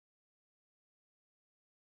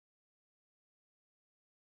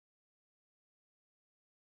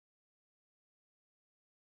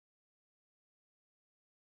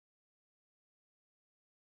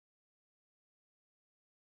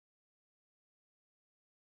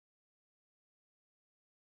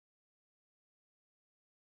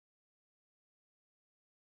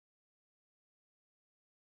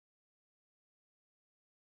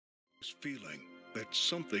Feeling that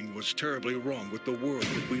something was terribly wrong with the world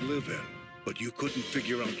that we live in, but you couldn't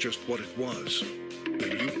figure out just what it was.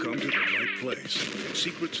 Then you've come to the right place.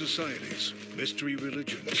 Secret societies, mystery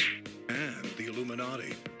religions, and the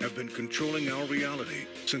Illuminati have been controlling our reality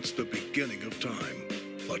since the beginning of time.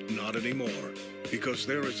 But not anymore, because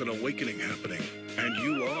there is an awakening happening, and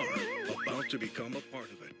you are about to become a part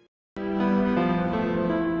of it.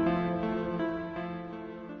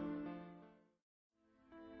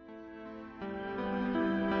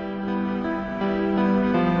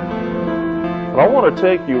 I want to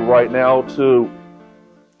take you right now to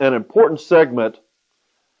an important segment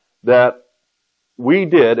that we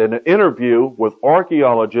did in an interview with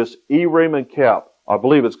archaeologist E. Raymond Capt. I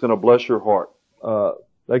believe it's going to bless your heart.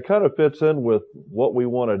 That kind of fits in with what we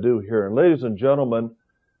want to do here. And ladies and gentlemen,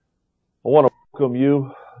 I want to welcome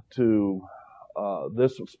you to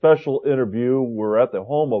this special interview. We're at the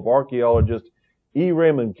home of archaeologist E.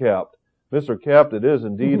 Raymond Capt. Mr. Capt, it is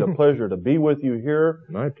indeed a pleasure to be with you here.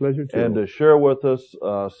 My pleasure, too. And to share with us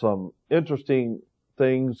some interesting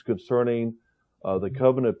things concerning the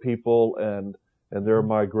covenant people and their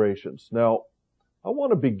migrations. Now, I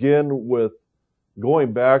want to begin with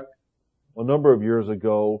going back a number of years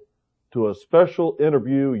ago to a special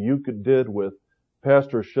interview you did with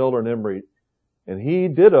Pastor Sheldon Emery. And he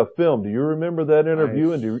did a film. Do you remember that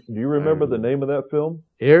interview? And do you remember the name of that film?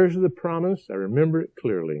 Heirs of the Promise. I remember it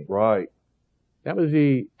clearly. Right. That was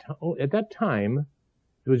at that time,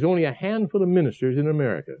 there was only a handful of ministers in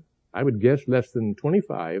America, I would guess less than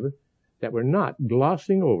 25, that were not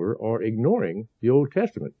glossing over or ignoring the Old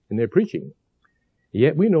Testament in their preaching.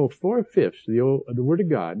 Yet we know 4/5 of the Word of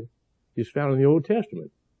God is found in the Old Testament.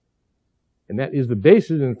 And that is the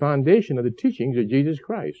basis and foundation of the teachings of Jesus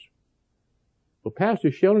Christ. Well, Pastor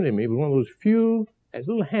Sheldon Emery was one of those few, a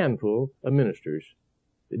little handful of ministers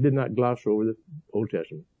that did not gloss over the Old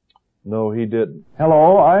Testament. No, he didn't.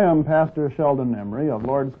 Hello, I am Pastor Sheldon Emery of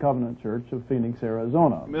Lord's Covenant Church of Phoenix,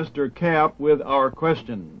 Arizona. Mr. Capt with our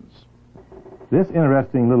questions. This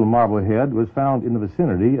interesting little marblehead was found in the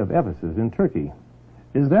vicinity of Ephesus in Turkey.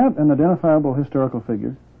 Is that an identifiable historical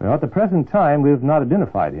figure? Well, at the present time, we have not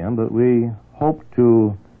identified him, but we hope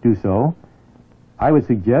to do so. I would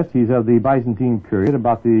suggest he's of the Byzantine period,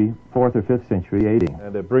 about the 4th or 5th century AD.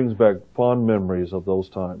 And it brings back fond memories of those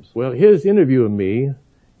times. Well, his interview with me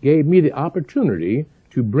gave me the opportunity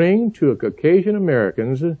to bring to Caucasian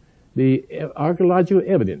Americans the archaeological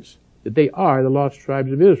evidence that they are the lost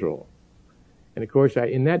tribes of Israel. And of course,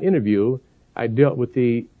 in that interview, I dealt with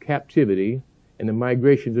the captivity and the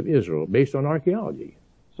migrations of Israel based on archaeology.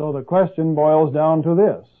 So the question boils down to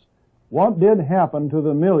this. What did happen to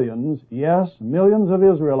the millions, yes, millions of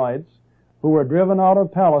Israelites who were driven out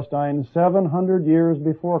of Palestine 700 years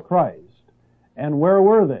before Christ? And where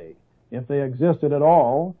were they, if they existed at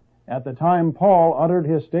all, at the time Paul uttered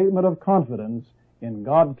his statement of confidence in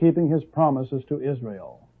God keeping his promises to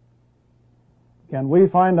Israel? Can we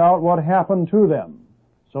find out what happened to them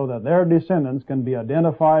so that their descendants can be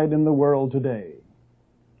identified in the world today?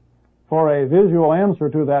 For a visual answer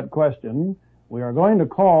to that question, we are going to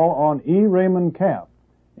call on E. Raymond Capt,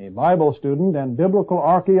 a Bible student and biblical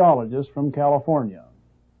archaeologist from California.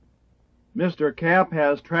 Mr. Capt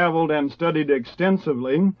has traveled and studied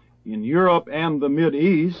extensively in Europe and the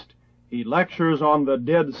Mideast. He lectures on the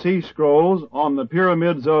Dead Sea Scrolls, on the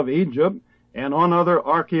pyramids of Egypt, and on other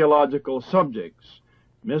archaeological subjects.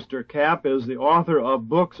 Mr. Capt is the author of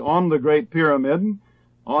books on the Great Pyramid,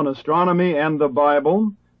 on astronomy and the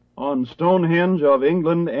Bible, on Stonehenge of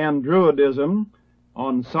England and Druidism,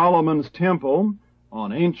 on Solomon's Temple,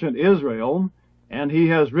 on ancient Israel, and he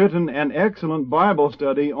has written an excellent Bible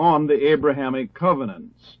study on the Abrahamic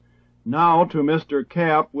covenants. Now to Mr.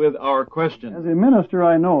 Capt with our question. As a minister,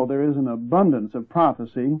 I know there is an abundance of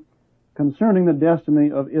prophecy concerning the destiny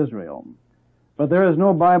of Israel, but there is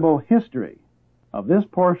no Bible history of this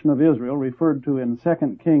portion of Israel referred to in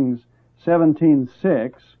 2 Kings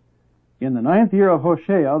 17:6. In the 9th year of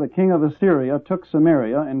Hoshea, the king of Assyria took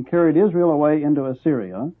Samaria and carried Israel away into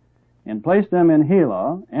Assyria, and placed them in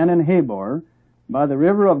Helah and in Habor, by the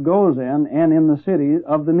river of Gozan, and in the city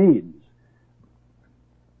of the Medes.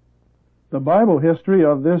 The Bible history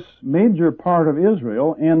of this major part of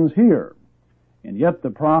Israel ends here, and yet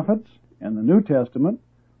the prophets and the New Testament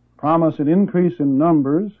promise an increase in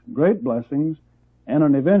numbers, great blessings, and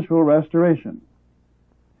an eventual restoration.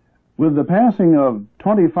 With the passing of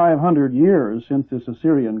 2,500 years since this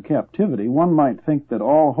Assyrian captivity, one might think that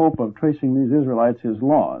all hope of tracing these Israelites is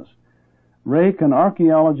lost. Ray, can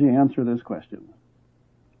archaeology answer this question?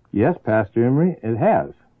 Yes, Pastor Emery, it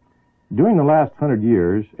has. During the last 100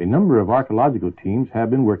 years, a number of archaeological teams have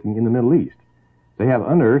been working in the Middle East. They have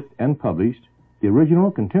unearthed and published the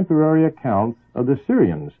original contemporary accounts of the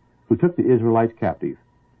Syrians who took the Israelites captive.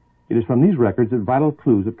 It is from these records that vital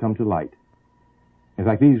clues have come to light. In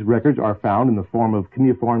fact, these records are found in the form of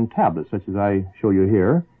cuneiform tablets, such as I show you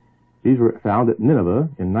here. These were found at Nineveh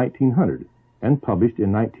in 1900 and published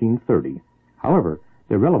in 1930. However,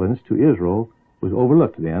 their relevance to Israel was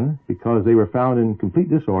overlooked then because they were found in complete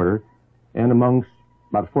disorder and amongst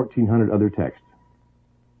about 1,400 other texts.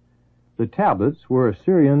 The tablets were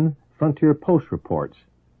Assyrian frontier post reports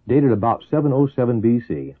dated about 707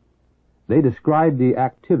 BC. They described the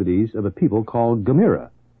activities of a people called Gamera,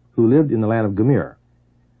 who lived in the land of Gomer.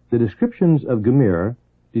 The descriptions of Gomer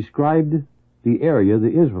described the area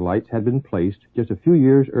the Israelites had been placed just a few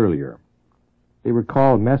years earlier. They were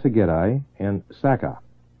called Massagetae and Saka.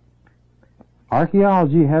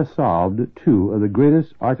 Archaeology has solved two of the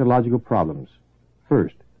greatest archaeological problems.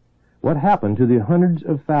 First, what happened to the hundreds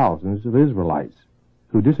of thousands of Israelites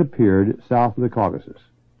who disappeared south of the Caucasus?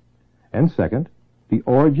 And second, the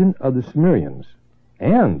origin of the Sumerians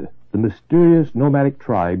and the mysterious nomadic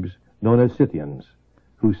tribes known as Scythians,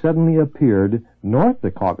 who suddenly appeared north of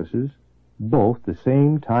the Caucasus, both the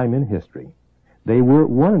same time in history. They were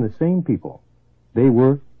one and the same people. They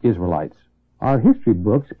were Israelites. Our history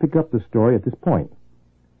books pick up the story at this point,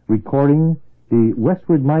 recording the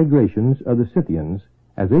westward migrations of the Scythians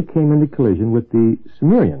as they came into collision with the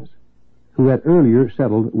Sumerians, who had earlier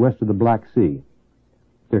settled west of the Black Sea.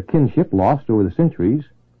 Their kinship lost over the centuries,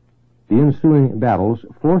 the ensuing battles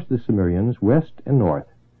forced the Sumerians west and north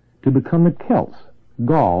to become the Celts,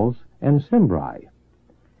 Gauls, and Cimbri.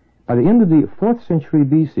 By the end of the 4th century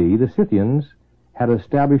BC, the Scythians had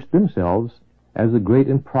established themselves as the great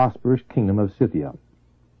and prosperous kingdom of Scythia.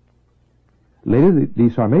 Later, the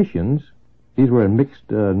Sarmatians, these were a mixed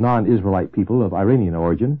non-Israelite people of Iranian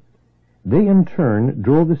origin, they in turn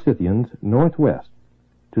drove the Scythians northwest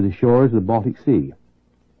to the shores of the Baltic Sea.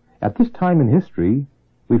 At this time in history,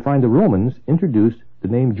 we find the Romans introduced the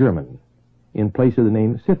name German in place of the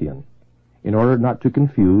name Scythian, in order not to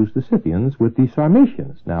confuse the Scythians with the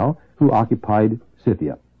Sarmatians now who occupied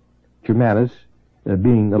Scythia. Germanus,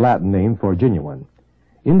 being the Latin name for genuine,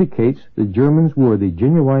 indicates the Germans were the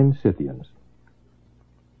genuine Scythians.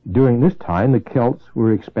 During this time, the Celts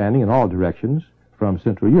were expanding in all directions from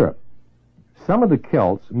Central Europe. Some of the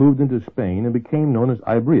Celts moved into Spain and became known as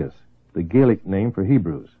Ibrius, the Gaelic name for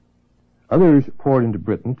Hebrews. Others poured into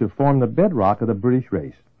Britain to form the bedrock of the British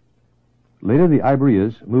race. Later, the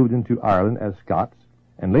Ibrius moved into Ireland as Scots,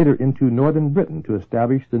 and later into northern Britain to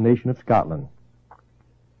establish the nation of Scotland.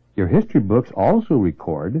 Your history books also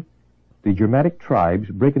record the Germanic tribes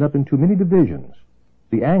breaking up into many divisions,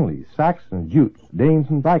 the Angles, Saxons, Jutes, Danes,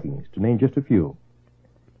 and Vikings, to name just a few.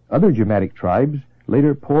 Other Germanic tribes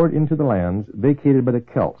later poured into the lands vacated by the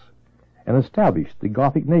Celts and established the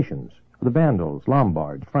Gothic nations of the Vandals,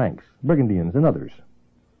 Lombards, Franks, Burgundians, and others.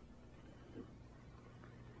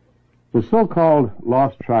 The so-called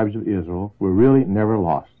lost tribes of Israel were really never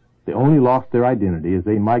lost. They only lost their identity as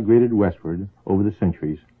they migrated westward over the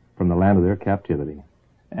centuries from the land of their captivity.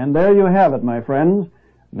 And there you have it, my friends.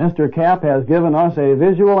 Mr. Capp has given us a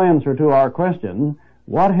visual answer to our question,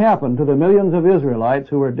 what happened to the millions of Israelites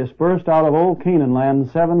who were dispersed out of old Canaan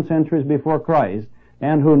land 7 centuries before Christ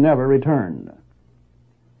and who never returned?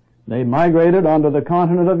 They migrated onto the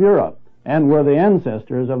continent of Europe and were the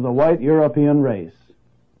ancestors of the white European race.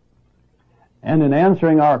 And in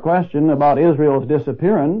answering our question about Israel's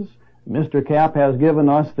disappearance, Mr. Capp has given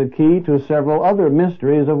us the key to several other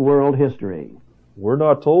mysteries of world history. We're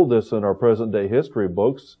not told this in our present-day history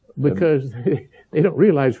books. Because they don't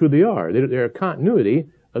realize who they are. They're a continuity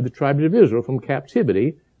of the tribes of Israel from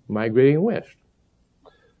captivity migrating west.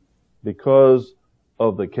 Because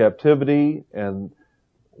of the captivity, and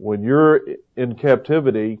when you're in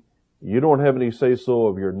captivity, you don't have any say-so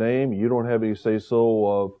of your name. You don't have any say-so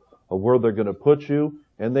of where they're going to put you.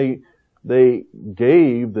 And they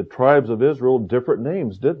gave the tribes of Israel different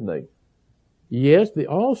names, didn't they? Yes, they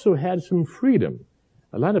also had some freedom.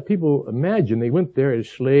 A lot of people imagine they went there as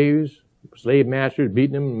slaves, slave masters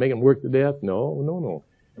beating them, making them work to death. No.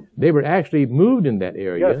 They were actually moved in that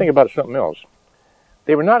area. You got to think about something else.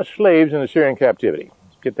 They were not slaves in the Syrian captivity.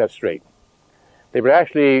 Let's get that straight. They were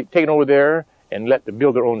actually taken over there and let them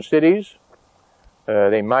build their own cities.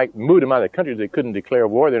 They might move them out of the country. They couldn't declare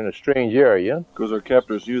war. They're in a strange area. Because their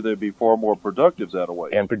captors knew they'd be far more productive that way.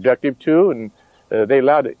 And productive too. And they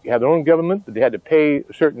allowed to have their own government, but they had to pay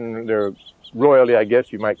their royalty, I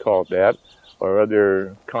guess you might call it that, or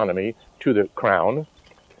other economy to the crown.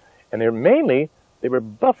 And they were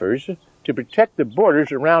buffers to protect the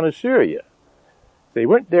borders around Assyria. They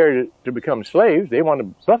weren't there to become slaves. They wanted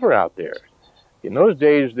to buffer out there. In those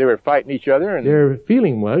days, they were fighting each other, and their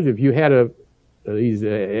feeling was if you had these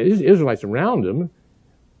Israelites around them,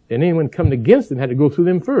 and anyone coming against them had to go through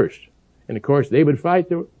them first. And of course, they would fight,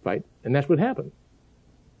 and that's what happened.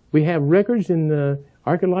 We have records in the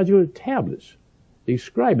archaeological tablets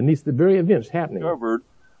describing the very events happening. Covered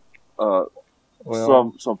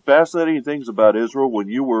some fascinating things about Israel when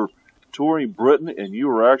you were touring Britain, and you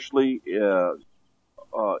were actually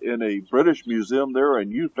in a British museum there,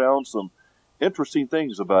 and you found some interesting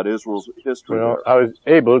things about Israel's history. Well, there. I was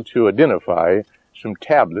able to identify some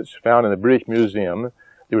tablets found in the British Museum.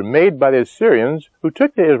 They were made by the Assyrians who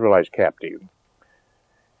took the Israelites captive.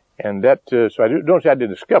 And that, so I don't say I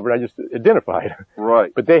didn't discover, I just identified.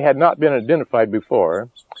 Right. But they had not been identified before.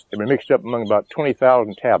 They were mixed up among about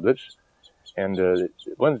 20,000 tablets. And the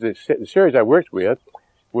series I worked with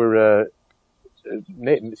were found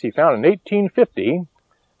in 1850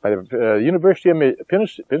 by the University of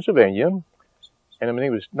Pennsylvania. And I mean,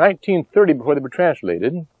 it was 1930 before they were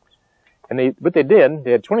translated. And what they did,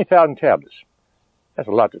 they had 20,000 tablets. That's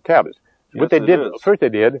a lot of tablets. Yes, what they did, first they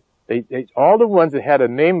did, they all the ones that had a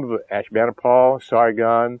name of Ashurbanipal,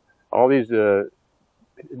 Sargon, all these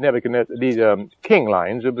Nebuchadnezzar, these king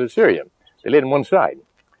lines of Assyria, they laid on one side.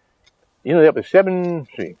 You know, there was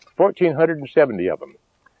 1,470 of them.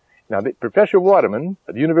 Now, Professor Waterman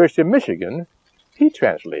at the University of Michigan, he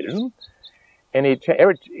translated them, and he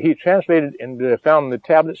translated and found the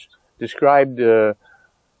tablets described, well,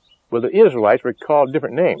 the Israelites were called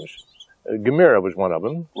different names. Gomera was one of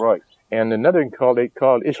them. Right. And another they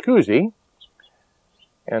called Ishkuzi.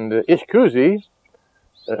 And Ishkuzi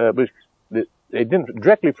was, they didn't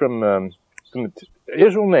directly from the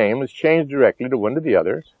Israel name was changed directly to one to the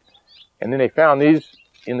other. And then they found these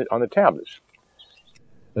on the tablets.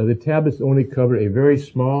 The tablets only cover a very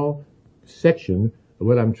small section of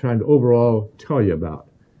what I'm trying to overall tell you about.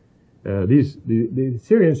 The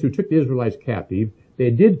Assyrians who took the Israelites captive,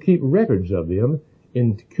 they did keep records of them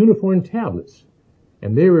in cuneiform tablets.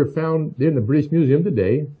 And they were found, they're in the British Museum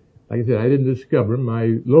today. Like I said, I didn't discover them.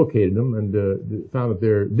 I located them and found that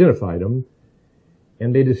they're identified them.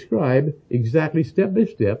 And they describe exactly step by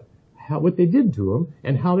step what they did to them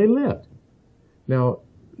and how they left. Now,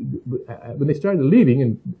 when they started leaving,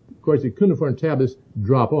 and of course the cuneiform tablets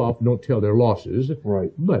drop off, don't tell their losses.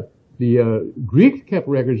 Right. But the Greeks kept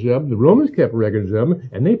records of them, the Romans kept records of them,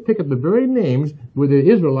 and they pick up the very names where the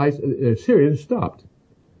Israelites, Syrians stopped.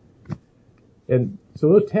 And so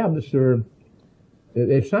those tablets are,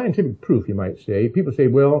 they're scientific proof, you might say. People say,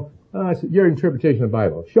 well, it's your interpretation of the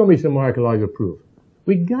Bible. Show me some archaeological proof.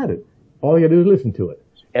 We got it. All you got to do is listen to it.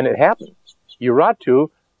 And it happened. Urartu,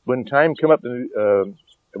 when time come up,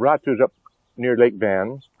 Urartu's up near Lake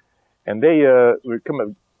Van, and they were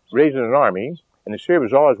raising an army, and the Syria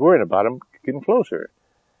was always worrying about them getting closer.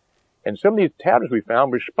 And some of these tablets we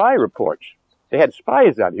found were spy reports. They had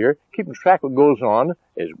spies out here keeping track of what goes on,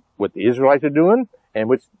 is what the Israelites are doing and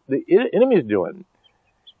what the enemy is doing.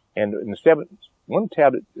 And in one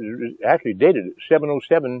tablet is actually dated at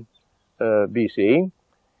 707 BC,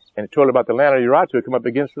 and it told about the land of Urartu come up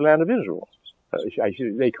against the land of Israel.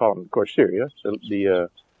 They call them, of course, Syria, the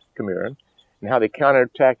Khmer, and how they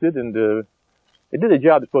counterattacked it, and they did the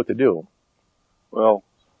job they're supposed to do. Well,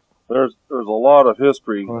 there's a lot of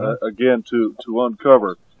history, again, to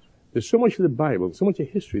uncover. There's so much of the Bible, so much of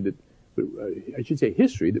history that, I should say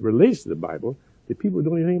history that relates to the Bible that people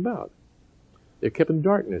don't know anything about. They're kept in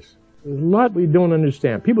darkness. There's a lot we don't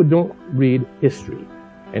understand. People don't read history.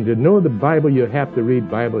 And to know the Bible, you have to read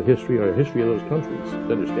Bible history or history of those countries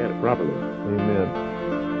to understand it properly. Amen.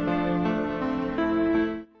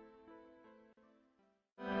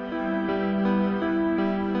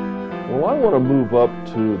 Well, I want to move up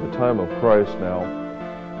to the time of Christ now.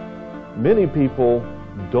 Many people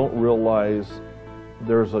don't realize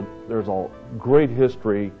there's a great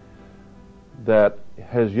history that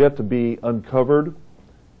has yet to be uncovered,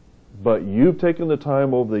 but you've taken the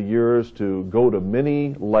time over the years to go to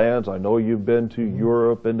many lands. I know you've been to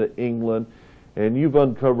Europe and to England, and you've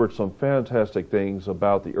uncovered some fantastic things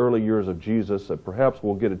about the early years of Jesus that perhaps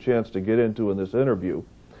we'll get a chance to get into in this interview.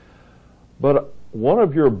 But one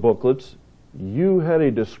of your booklets, you had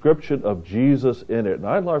a description of Jesus in it, and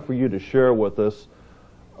I'd like for you to share with us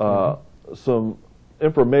some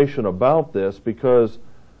information about this, because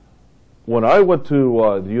when I went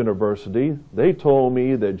to the university, they told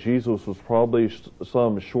me that Jesus was probably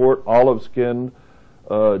some short, olive-skinned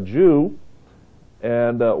Jew,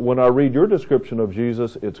 and when I read your description of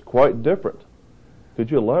Jesus, it's quite different. Could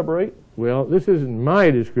you elaborate? Well, this isn't my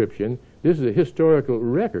description. This is a historical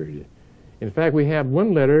record. In fact, we have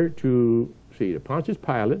one letter to Pontius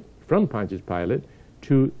Pilate, from Pontius Pilate,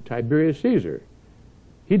 to Tiberius Caesar.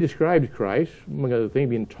 He describes Christ, among other things,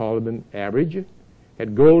 being taller than average,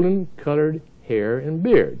 had golden-colored hair and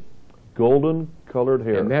beard. Golden-colored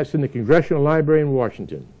hair. And that's in the Congressional Library in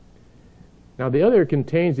Washington. Now, the other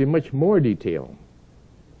contains a much more detail.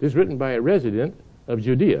 This is written by a resident of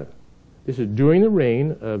Judea. This is during the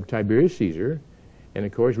reign of Tiberius Caesar, and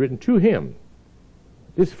of course written to him.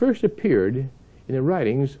 This first appeared in the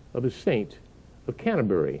writings of a saint of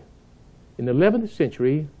Canterbury in the 11th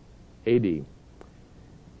century A.D.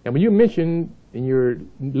 And when you mentioned in your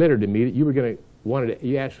letter to me that you were going to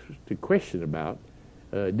you asked a question about,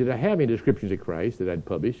 did I have any descriptions of Christ that I'd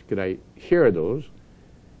published? Could I share those?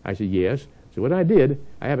 I said yes. So what I did,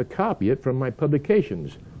 I have a copy of it from my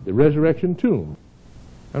publications, The Resurrection Tomb.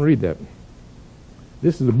 I'll read that.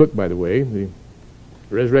 This is the book, by the way, The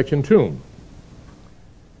Resurrection Tomb.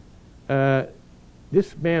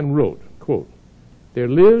 This man wrote, quote, "There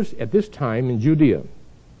lives at this time in Judea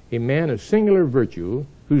a man of singular virtue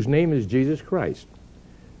whose name is Jesus Christ,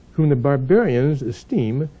 whom the barbarians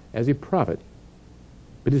esteem as a prophet.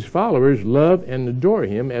 But his followers love and adore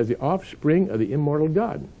him as the offspring of the immortal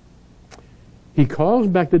God. He calls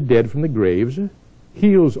back the dead from the graves,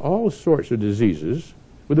 heals all sorts of diseases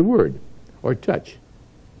with a word or touch."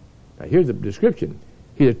 Now here's the description.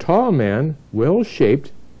 "He's a tall man,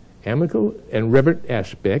 well-shaped, amicable and reverent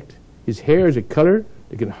aspect. His hair is a color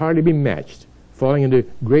that can hardly be matched, falling into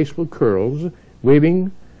graceful curls,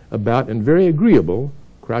 waving about and very agreeable,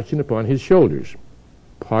 crouching upon his shoulders,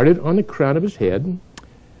 parted on the crown of his head,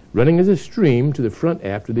 running as a stream to the front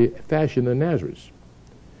after the fashion of the Nazarenes.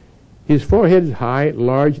 His forehead is high,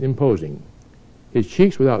 large, and imposing. His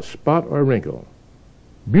cheeks without spot or wrinkle,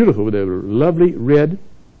 beautiful with a lovely red.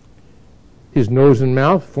 His nose and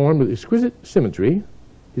mouth formed with exquisite symmetry.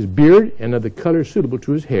 His beard and of the color suitable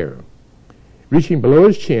to his hair, reaching below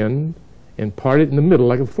his chin and parted in the middle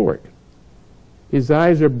like a fork. His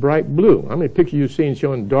eyes are bright blue." How many pictures you've seen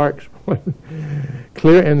showing dark,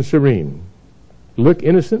 clear and serene? "Look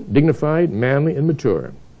innocent, dignified, manly, and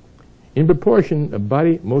mature. In proportion of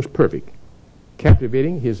body most perfect,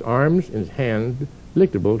 captivating, his arms and his hands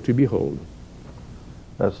delectable to behold."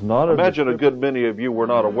 That's not Imagine a good many of you were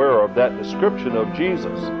not aware of that description of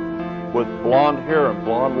Jesus, with blonde hair and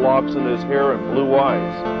blonde locks in his hair and blue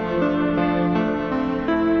eyes.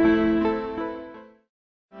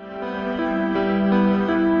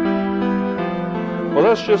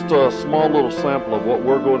 Well, that's just a small little sample of what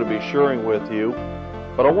we're going to be sharing with you.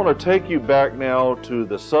 But I want to take you back now to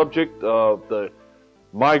the subject of the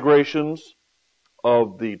migrations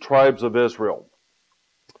of the tribes of Israel.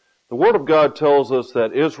 The Word of God tells us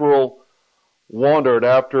that Israel wandered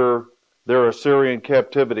after their Assyrian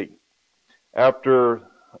captivity, after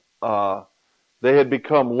they had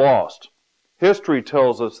become lost. History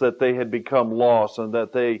tells us that they had become lost and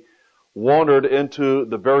that they wandered into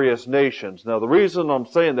the various nations. Now, the reason I'm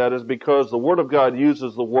saying that is because the Word of God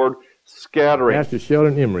uses the word scattering. Pastor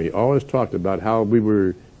Sheldon Emery always talked about how we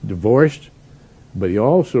were divorced, but he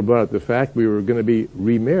also brought up the fact we were going to be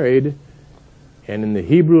remarried, and in the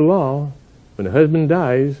Hebrew law, when the husband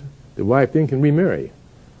dies, the wife then can remarry.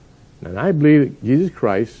 And I believe that Jesus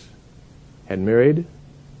Christ had married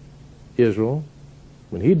Israel.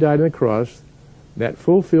 When he died on the cross, that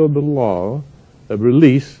fulfilled the law of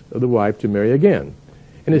release of the wife to marry again.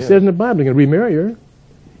 And it says in the Bible, he's going to remarry her.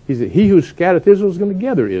 He said, "He who scattereth Israel is going to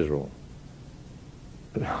gather Israel."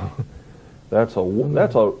 That's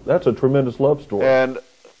a tremendous love story. And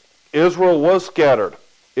Israel was scattered.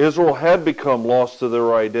 Israel had become lost to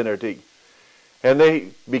their identity. And they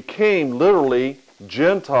became literally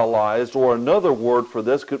Gentilized, or another word for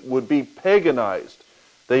this would be paganized.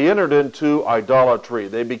 They entered into idolatry.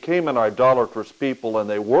 They became an idolatrous people, and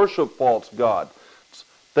they worshiped false gods.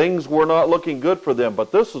 Things were not looking good for them,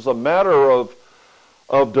 but this is a matter of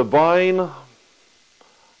divine,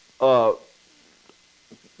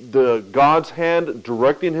 the God's hand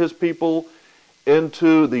directing his people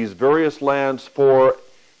into these various lands for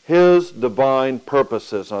his divine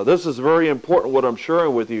purposes. Now, this is very important what I'm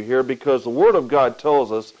sharing with you here, because the Word of God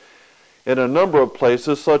tells us in a number of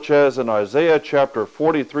places, such as in Isaiah chapter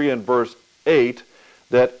 43 and verse 8,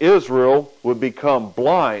 that Israel would become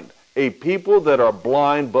blind. A people that are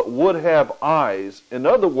blind but would have eyes. In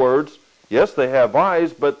other words, yes, they have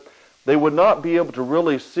eyes, but they would not be able to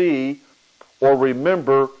really see or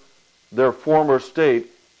remember their former state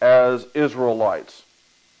as Israelites.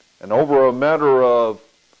 And over a matter of,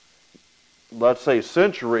 let's say,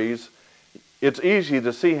 centuries, it's easy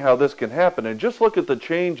to see how this can happen. And just look at the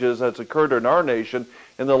changes that's occurred in our nation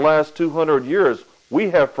in the last 200 years.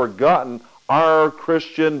 We have forgotten our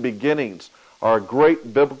Christian beginnings, our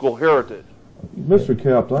great biblical heritage. Mr.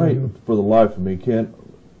 Capt, I, for the life of me, can't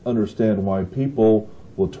understand why people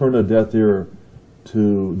will turn a deaf ear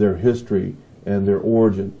to their history and their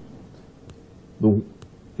origin.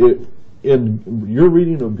 In your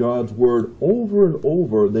reading of God's Word, over and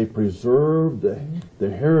over, they preserve the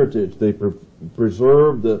heritage, they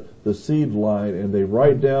preserve the seed line, and they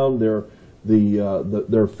write down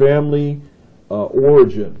their family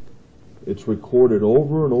origin. It's recorded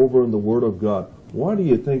over and over in the Word of God. Why do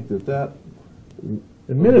you think that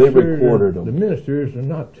they recorded them? The ministers are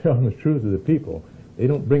not telling the truth to the people. They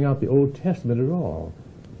don't bring out the Old Testament at all.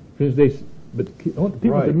 Because but I want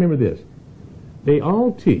people to remember this. They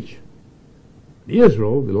all teach.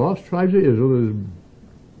 Israel, the lost tribes of Israel, the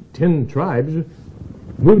 10 tribes,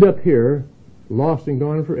 moved up here, lost and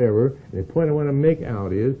gone forever. And the point I want to make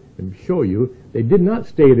out is, and show you, they did not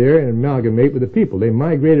stay there and amalgamate with the people. They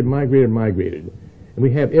migrated. And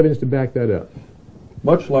we have evidence to back that up.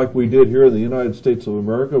 Much like we did here in the United States of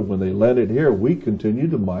America, when they landed here, we continued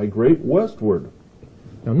to migrate westward.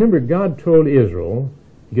 Now remember, God told Israel,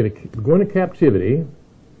 you're going to go into captivity.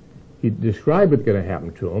 He described what's going to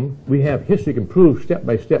happen to them. We have history can prove step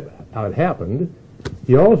by step how it happened.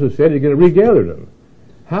 He also said he's going to regather them.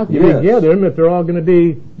 How can you regather them if they're all going to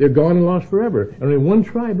be, they're gone and lost forever? And only one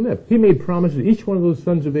tribe left. He made promises to each one of those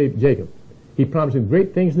sons of Jacob. He promised them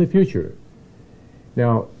great things in the future.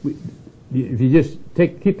 Now, if you just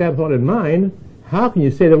keep that thought in mind, how can you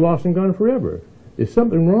say they're lost and gone forever? There's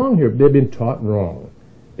something wrong here. They've been taught wrong.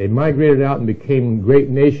 They migrated out and became great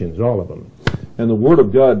nations, all of them. And the Word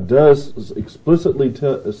of God does explicitly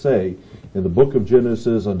say in the book of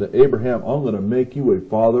Genesis unto Abraham, I'm going to make you a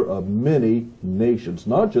father of many nations.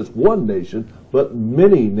 Not just one nation, but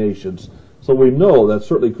many nations. So we know that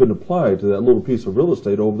certainly couldn't apply to that little piece of real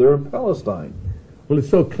estate over there in Palestine. Well, it's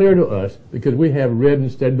so clear to us because we have read and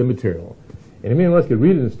studied the material. And if anyone else could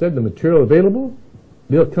read and study the material available,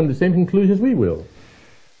 they'll come to the same conclusions we will.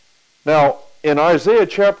 Now, in Isaiah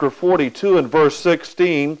chapter 42 and verse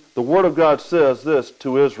 16, the Word of God says this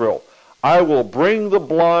to Israel, I will bring the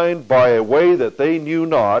blind by a way that they knew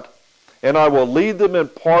not, and I will lead them in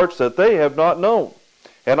parts that they have not known.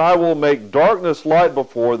 And I will make darkness light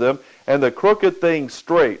before them, and the crooked things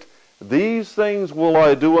straight. These things will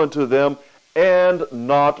I do unto them, and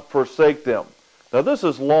not forsake them. Now this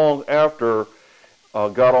is long after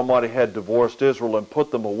God Almighty had divorced Israel and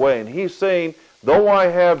put them away. And he's saying, though I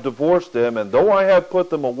have divorced them, and though I have put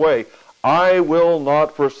them away, I will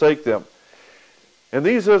not forsake them. And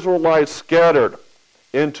these Israelites scattered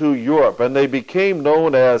into Europe, and they became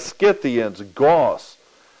known as Scythians, Goths,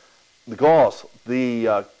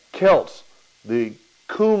 the Celts, the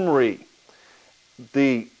Cumri,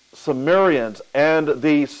 the Sumerians, and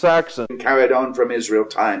the Saxons. Carried on from Israel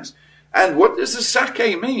times. And what does the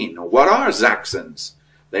Sake mean? What are Saxons?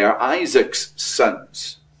 They are Isaac's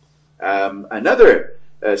sons. Another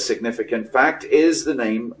significant fact is the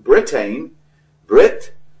name Britain.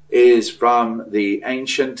 Brit is from the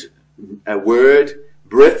ancient word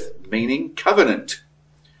Brith, meaning covenant.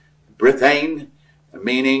 Britain,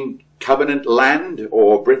 meaning covenant land,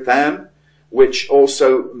 or Britham, which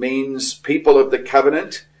also means people of the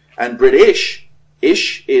covenant. And British,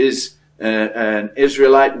 ish, is an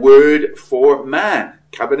Israelite word for man,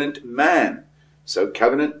 covenant man. So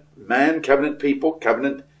covenant man, covenant people,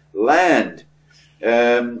 covenant land.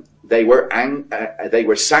 They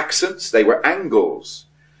were Saxons, they were Angles.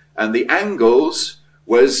 And the Angles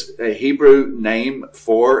was a Hebrew name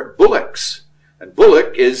for bullocks. And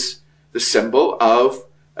bullock is the symbol of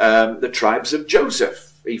the tribes of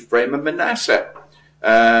Joseph. Ephraim and Manasseh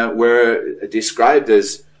were described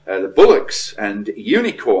as the bullocks and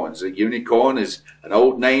unicorns. A unicorn is an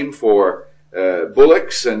old name for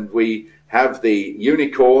bullocks, and we have the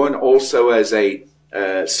unicorn also as a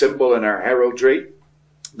symbol in our heraldry.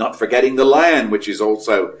 Not forgetting the lion, which is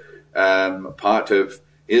also part of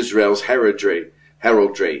Israel's heraldry.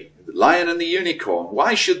 The lion and the unicorn.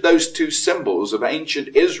 Why should those two symbols of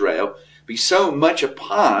ancient Israel be so much a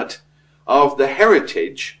part of the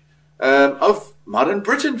heritage of modern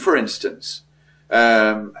Britain, for instance?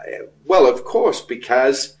 Well, of course,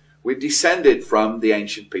 because we descended from the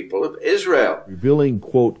ancient people of Israel. Revealing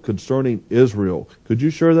quote concerning Israel. Could you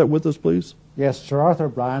share that with us, please? Yes, Sir Arthur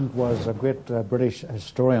Bryant was a great British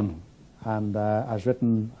historian and has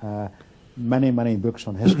written many, many books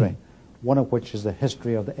on history, one of which is the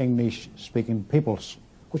history of the English-speaking peoples,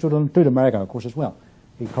 which would include America, of course, as well.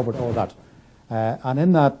 He covered all that. And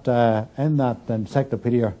in that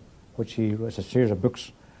encyclopedia, which was a series of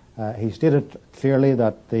books, he stated clearly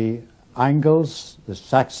that the Angles, the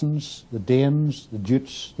Saxons, the Danes, the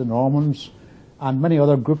Jutes, the Normans, and many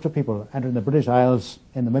other groups of people entered the British Isles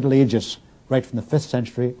in the Middle Ages, right from the 5th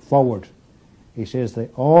century forward. he says they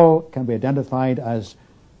all can be identified as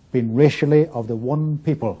being racially of the one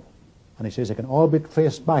people. And he says they can all be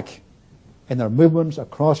traced back in their movements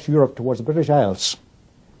across Europe towards the British Isles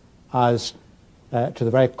as to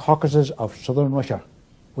the very Caucasus of southern Russia,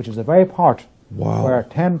 which is the very part where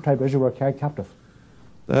 10 tribes of Israel were carried captive.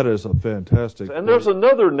 That is a fantastic And there's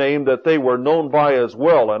another name that they were known by as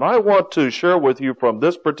well, and I want to share with you from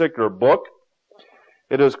this particular book.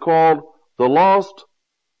 It is called The Lost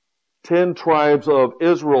 10 Tribes of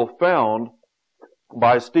Israel Found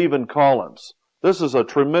by Stephen Collins. This is a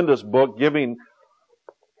tremendous book giving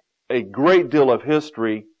a great deal of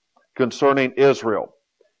history concerning Israel.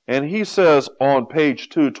 And he says on page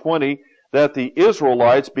 220 that the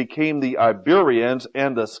Israelites became the Iberians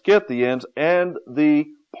and the Scythians and the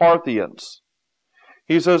Parthians.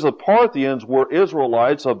 He says the Parthians were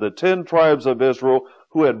Israelites of the 10 tribes of Israel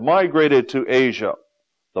who had migrated to Asia.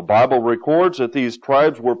 The Bible records that these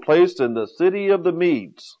tribes were placed in the city of the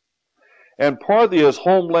Medes. And Parthia's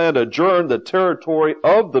homeland adjourned the territory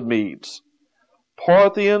of the Medes.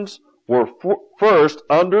 Parthians were first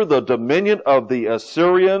under the dominion of the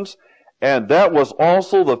Assyrians, and that was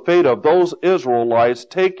also the fate of those Israelites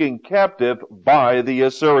taken captive by the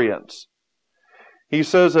Assyrians. He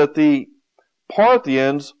says that the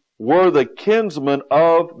Parthians were the kinsmen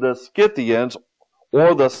of the Scythians,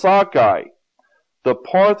 or the Sakai. The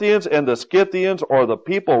Parthians and the Scythians are the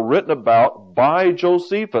people written about by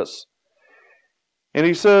Josephus. And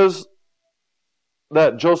he says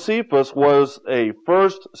that Josephus was a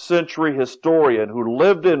first century historian who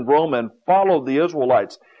lived in Rome and followed the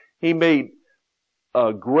Israelites. He made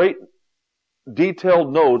great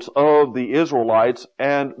detailed notes of the Israelites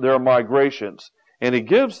and their migrations. And he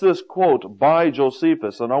gives this quote by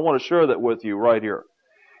Josephus, and I want to share that with you right here.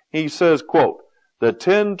 He says, quote, "The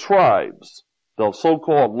 10 tribes, the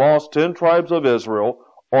so-called lost 10 tribes of Israel,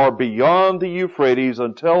 are beyond the Euphrates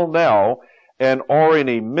until now, and are an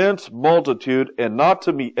immense multitude, and not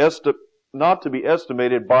to be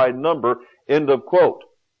estimated by number," end of quote.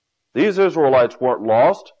 These Israelites weren't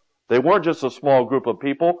lost. They weren't just a small group of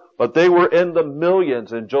people, but they were in the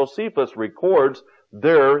millions, and Josephus records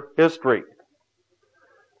their history.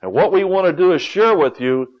 And what we want to do is share with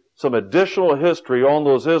you some additional history on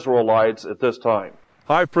those Israelites at this time.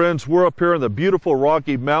 Hi friends, we're up here in the beautiful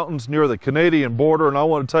Rocky Mountains near the Canadian border, and I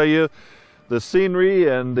want to tell you, the scenery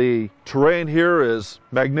and the terrain here is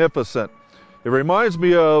magnificent. It reminds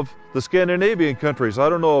me of the Scandinavian countries. I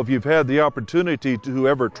don't know if you've had the opportunity to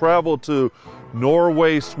ever travel to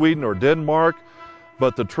Norway, Sweden, or Denmark,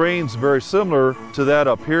 but the terrain's very similar to that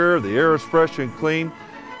up here. The air is fresh and clean.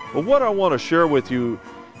 But what I want to share with you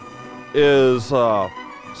is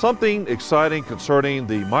something exciting concerning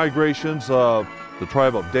the migrations of the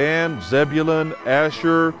tribe of Dan, Zebulun,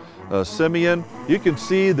 Asher, Simeon. You can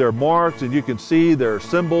see their marks and you can see their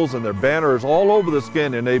symbols and their banners all over the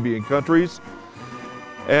Scandinavian countries.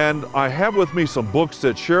 And I have with me some books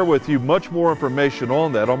that share with you much more information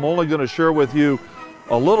on that. I'm only going to share with you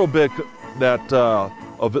a little bit that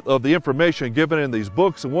of the information given in these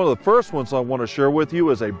books. And one of the first ones I want to share with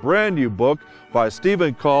you is a brand new book by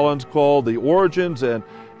Stephen Collins called The Origins and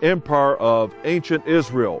Empire of Ancient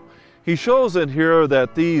Israel. He shows in here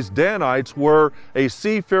that these Danites were a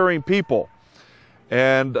seafaring people,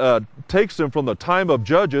 and takes them from the time of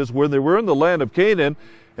Judges when they were in the land of Canaan,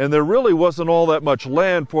 and there really wasn't all that much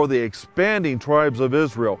land for the expanding tribes of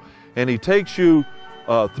Israel. And he takes you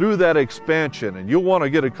through that expansion, and you'll want to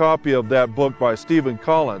get a copy of that book by Stephen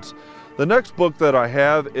Collins. The next book that I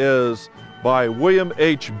have is by William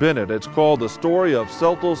H. Bennett. It's called The Story of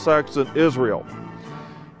Celto-Saxon Israel.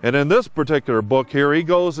 And in this particular book here, he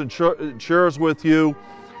goes and shares with you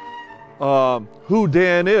who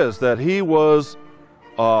Dan is, that he was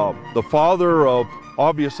the father of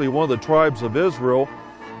obviously one of the tribes of Israel,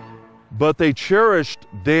 but they cherished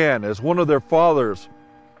Dan as one of their fathers.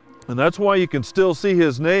 And that's why you can still see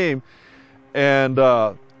his name and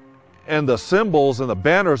the symbols and the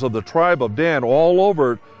banners of the tribe of Dan all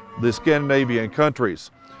over the Scandinavian countries.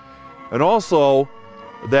 And also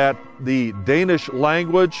that the Danish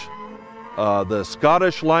language, the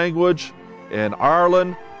Scottish language in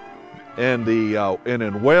Ireland, and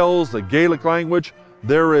in Wales, the Gaelic language,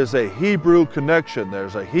 there is a Hebrew connection.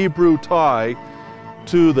 There's a Hebrew tie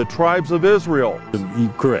to the tribes of Israel.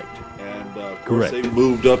 Correct. And of course they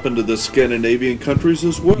moved up into the Scandinavian countries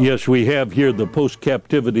as well. Yes, we have here the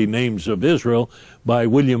post-captivity names of Israel by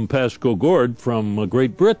William Pascoe Gord from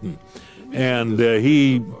Great Britain. And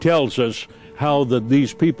he tells us how that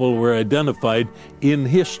these people were identified in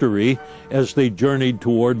history as they journeyed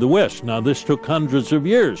toward the west. Now, this took hundreds of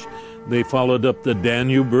years. They followed up the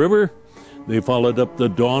Danube River. They followed up the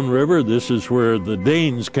Don River. This is where the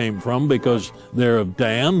Danes came from because they're of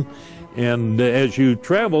Dan. And as you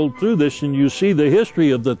travel through this and you see the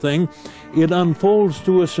history of the thing, it unfolds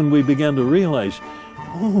to us and we begin to realize,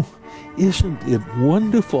 oh, isn't it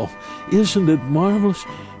wonderful? Isn't it marvelous?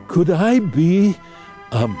 Could I be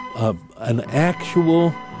an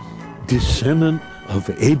actual descendant of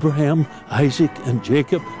Abraham, Isaac, and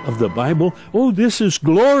Jacob of the Bible? Oh, this is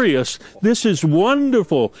glorious. This is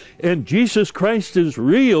wonderful. And Jesus Christ is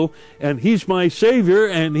real, and He's my Savior,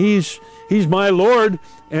 and He's my Lord,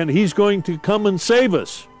 and He's going to come and save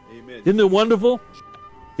us. Amen. Isn't it wonderful?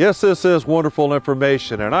 Yes, this is wonderful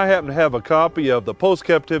information, and I happen to have a copy of the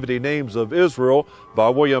Post-Captivity Names of Israel by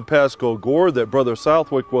William Pascoe Gord that Brother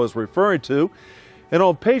Southwick was referring to. And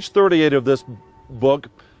on page 38 of this book,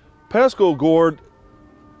 Pascoe Gord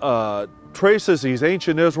traces these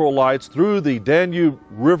ancient Israelites through the Danube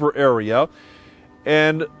River area,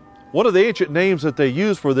 and one of the ancient names that they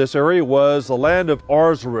used for this area was the land of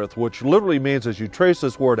Arzareth, which literally means, as you trace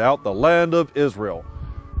this word out, the land of Israel,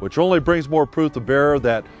 which only brings more proof to bear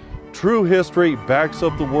that true history backs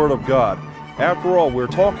up the Word of God. After all, we're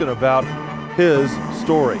talking about His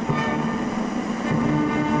story.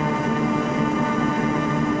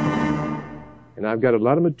 And I've got a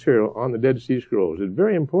lot of material on the Dead Sea Scrolls. It's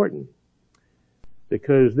very important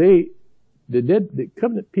because the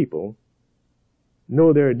covenant people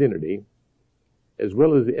know their identity as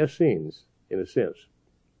well as the Essenes, in a sense.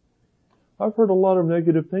 I've heard a lot of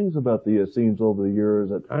negative things about the Essenes over the years.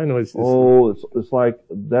 I know. It's like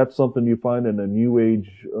that's something you find in the New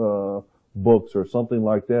Age books or something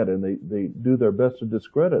like that, and they do their best to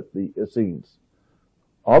discredit the Essenes.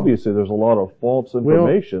 Obviously, there's a lot of false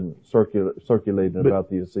information circulating about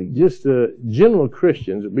the Essenes. Just general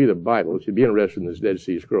Christians that read the Bible should be interested in this Dead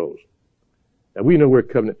Sea Scrolls. Now, we know we're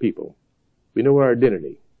covenant people. We know our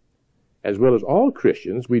identity. As well as all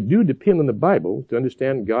Christians, we do depend on the Bible to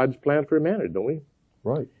understand God's plan for humanity, don't we?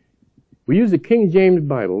 Right. We use the King James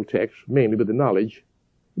Bible text mainly with the knowledge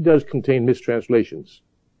it does contain mistranslations.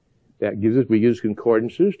 That gives us, we use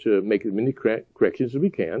concordances to make as many corrections as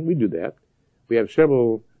we can. We do that. We have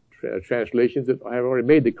several translations that have already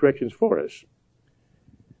made the corrections for us.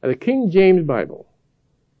 Now, the King James Bible,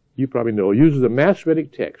 you probably know, uses a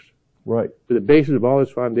Masoretic text right for the basis of all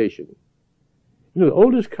its foundation. You know, the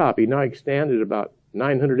oldest copy now extant is about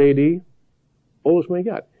 900 AD, oldest one we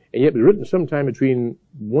got. And yet it was written sometime between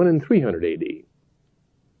 1 and 300 AD.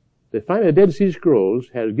 The finding of the Dead Sea Scrolls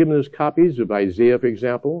has given us copies of Isaiah, for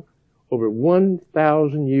example, over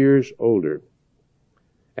 1,000 years older.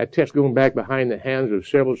 That text going back behind the hands of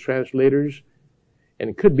several translators, and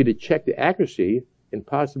it could be to check the accuracy and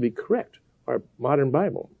possibly correct our modern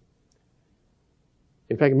Bible.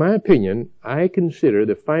 In fact, in my opinion, I consider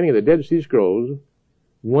the finding of the Dead Sea Scrolls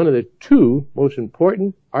one of the two most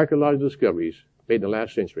important archaeological discoveries made in the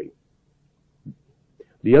last century.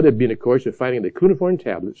 The other being, of course, the finding of the cuneiform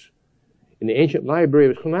tablets in the ancient library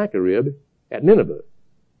of Sennacherib at Nineveh.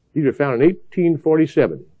 These were found in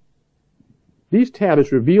 1847. These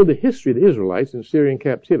tablets reveal the history of the Israelites in Syrian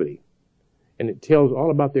captivity, and it tells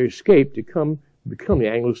all about their escape to become the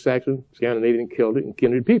Anglo-Saxon, Scandinavian, Celtic, and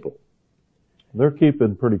kindred people. They're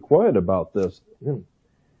keeping pretty quiet about this.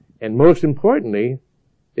 And most importantly,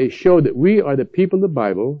 they show that we are the people of the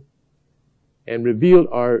Bible and revealed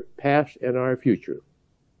our past and our future.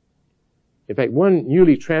 In fact, one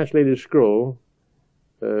newly translated scroll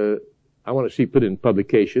I want to see put in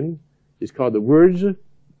publication is called The Words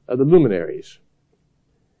of the Luminaries.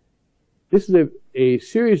 This is a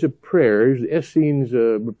series of prayers the Essenes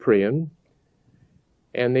were praying,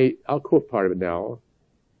 and I'll quote part of it now.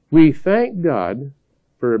 We thank God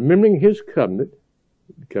for remembering His covenant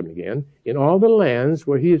again, in all the lands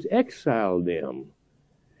where He has exiled them.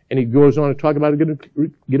 And he goes on to talk about get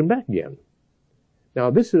them back again. Now,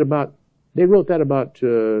 this is they wrote that about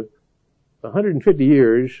 150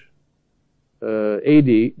 years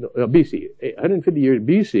BC. 150 years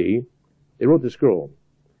BC, they wrote the scroll.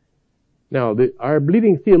 Now, our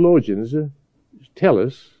believing theologians tell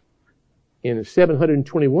us in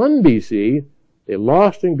 721 BC, they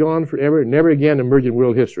lost and gone forever, never again emerged in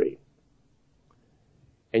world history.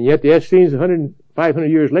 And yet the Essenes 500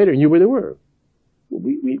 years later knew where they were.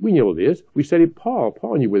 We know this. We studied Paul.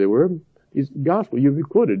 Paul knew where they were. His gospel, you've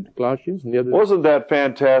quoted Colossians and the others. Wasn't that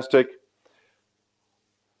fantastic?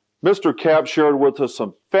 Mr. Capt shared with us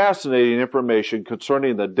some fascinating information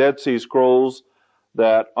concerning the Dead Sea Scrolls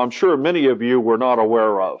that I'm sure many of you were not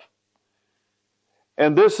aware of.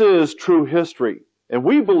 And this is true history. And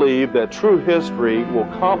we believe that true history will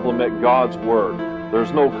complement God's Word.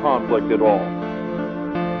 There's no conflict at all.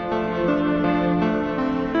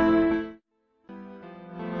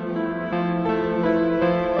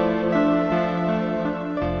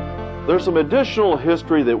 there's some additional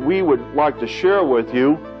history that we would like to share with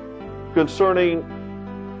you concerning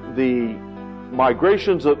the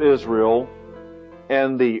migrations of Israel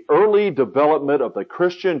and the early development of the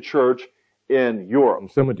Christian church in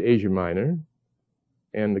Europe. Some went to Asia Minor,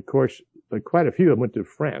 and of course, quite a few of them went to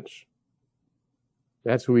France.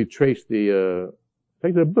 That's where we traced the, I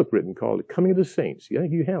think there's a book written called Coming of the Saints. I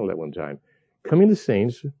think you handled that one time. Coming of the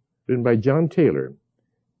Saints, written by John Taylor,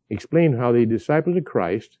 explained how the disciples of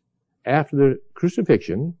Christ, after the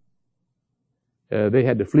crucifixion, they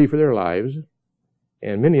had to flee for their lives,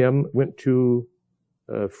 and many of them went to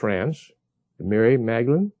France. Mary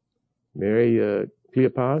Magdalene, Mary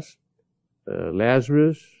Cleopas,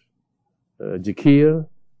 Lazarus, Zacchaeus.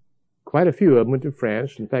 Quite a few of them went to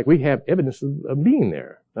France. In fact, we have evidence of being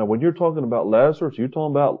there. Now, when you're talking about Lazarus, you're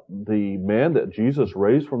talking about the man that Jesus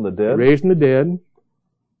raised from the dead? Raised from the dead.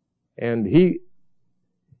 And he,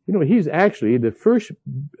 you know, he's actually the first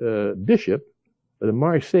bishop of the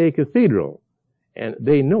Marseille Cathedral. And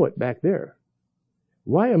they know it back there.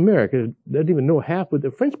 Why America doesn't even know half what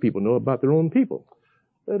the French people know about their own people?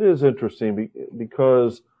 That is interesting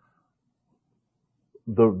because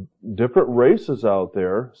the different races out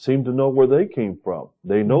there seem to know where they came from.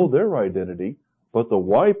 They know their identity, but the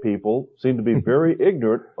white people seem to be very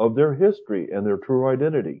ignorant of their history and their true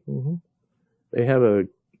identity. Mm-hmm. They have a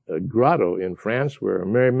grotto in France where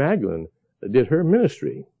Mary Magdalene did her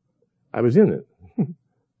ministry. I was in it.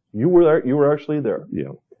 You were there? You were actually there?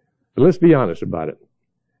 Yeah. But let's be honest about it.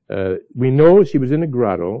 We know she was in the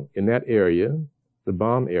grotto in that area, the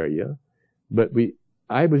bomb area, but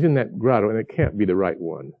I was in that grotto, and it can't be the right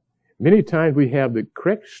one. Many times we have the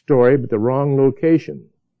correct story, but the wrong location.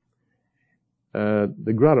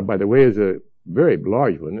 The grotto, by the way, is a very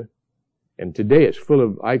large one, and today it's full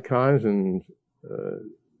of icons and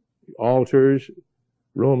altars.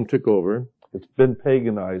 Rome took over. It's been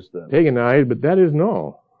paganized then. Paganized, but that isn't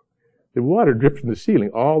all. The water drips from the ceiling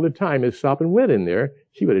all the time. It's sopping wet in there.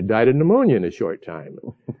 She would have died of pneumonia in a short time.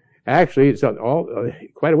 Actually, it's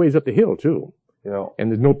quite a ways up the hill, too. Yeah.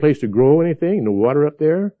 And there's no place to grow anything, no water up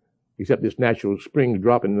there, except this natural spring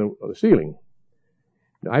dropping on the ceiling.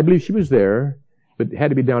 Now, I believe she was there, but it had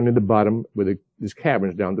to be down in the bottom, where there's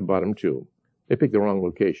caverns down at the bottom, too. They picked the wrong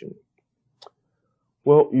location.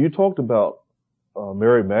 Well, you talked about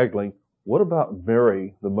Mary Magdalene. What about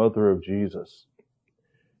Mary, the mother of Jesus?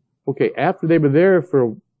 Okay, after they were there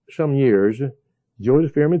for some years,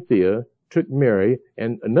 Joseph of Arimathea took Mary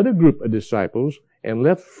and another group of disciples and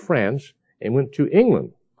left France and went to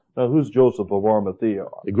England. Now, who's Joseph of Arimathea?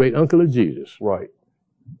 The great uncle of Jesus. Right.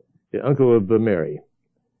 The uncle of Mary.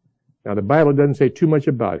 Now, the Bible doesn't say too much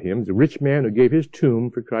about him. He's a rich man who gave his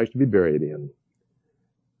tomb for Christ to be buried in.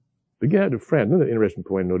 But get a friend, another interesting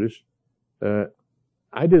point, notice.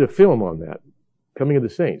 I did a film on that, Coming of the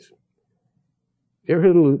Saints. You ever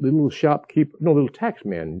heard of the little shopkeeper, no, little tax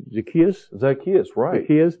man, Zacchaeus? Zacchaeus, right.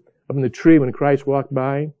 Zacchaeus, up in the tree when Christ walked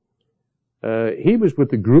by. He was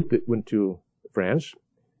with the group that went to France.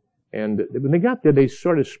 And when they got there, they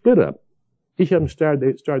sort of split up. Each of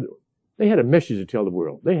them they had a message to tell the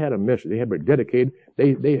world. They had a message. They were dedicated.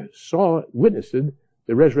 They witnessed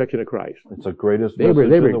the resurrection of Christ. It's the greatest message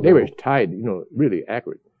in the world. They were tied, really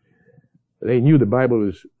accurate. They knew the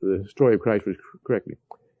the story of Christ was correctly.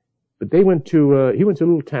 But he went to a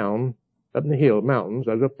little town up in the mountains.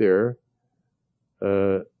 I was up there,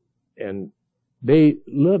 and they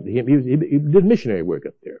loved him. He did missionary work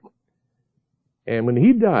up there. And when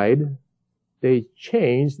he died, they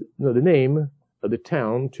changed the name of the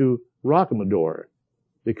town to Rocamadour,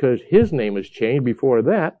 because his name was changed before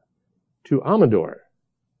that to Amador,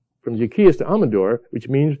 from Zacchaeus to Amador, which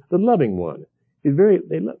means the loving one. They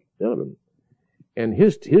love him, and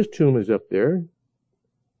his tomb is up there.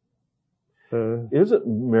 Isn't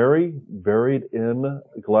Mary buried in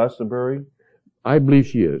Glastonbury? I believe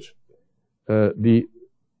she is.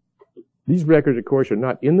 These records, of course, are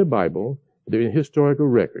not in the Bible. They're in historical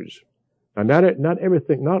records. Now, not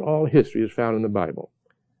everything, not all history is found in the Bible.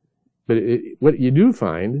 But what you do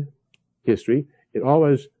find, history, it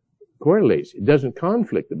always correlates. It doesn't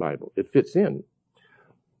conflict the Bible. It fits in.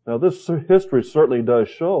 Now, this history certainly does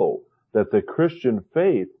show that the Christian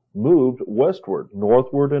faith moved westward,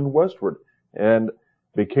 northward and westward, and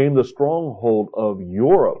became the stronghold of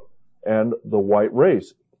Europe and the white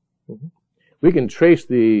race. Mm-hmm. We can trace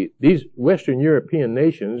these Western European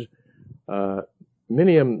nations,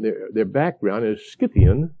 many of them, their background is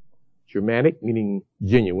Scythian, Germanic, meaning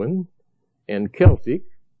genuine, and Celtic.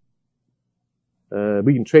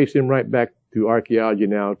 We can trace them right back through archaeology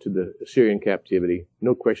now to the Assyrian captivity.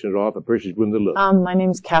 No question at all if a person's willing to look. My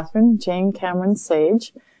name's Catherine Jane Cameron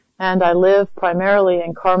Sage, and I live primarily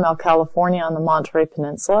in Carmel, California on the Monterey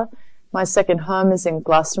Peninsula. My second home is in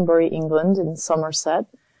Glastonbury, England, in Somerset,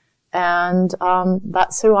 and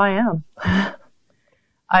that's who I am.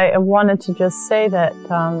 I wanted to just say that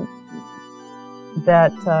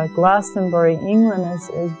Glastonbury, England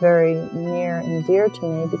is very near and dear to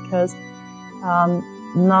me because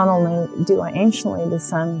not only do I anciently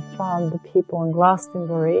descend from the people in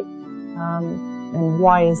Glastonbury, and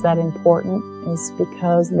why is that important is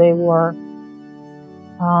because they were,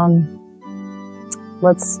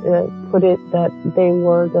 let's put it that they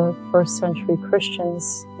were the first century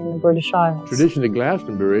Christians in the British Isles. Tradition of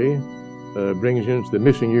Glastonbury brings into the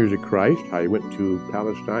missing years of Christ, how he went to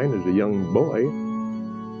Palestine as a young boy.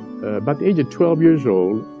 About the age of 12 years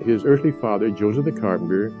old, his earthly father, Joseph the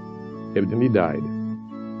carpenter, evidently died.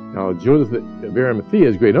 Now, Joseph of Arimathea,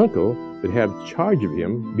 his great uncle, would have charge of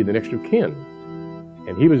him, be the next of kin.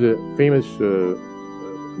 And he was a famous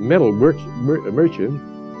metal merchant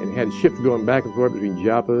and had ships going back and forth between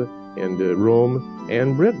Joppa and Rome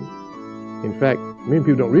and Britain. In fact, many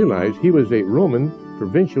people don't realize he was a Roman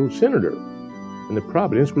provincial senator, and the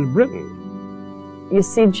province was Britain. You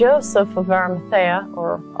see, Joseph of Arimathea,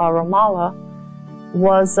 or Ramallah,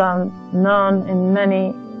 was known in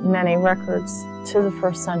many records to the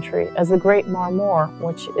first century as the Great Marmor,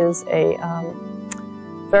 which is a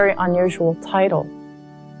very unusual title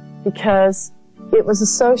because it was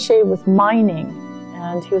associated with mining,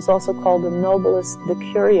 and he was also called the Nobilis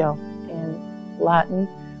Decurio in Latin,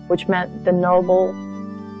 which meant the noble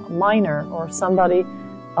miner or somebody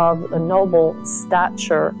of a noble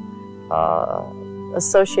stature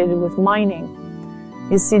associated with mining.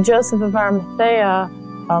 You see, Joseph of Arimathea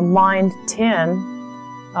mined tin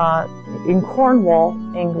in Cornwall,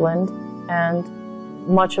 England, and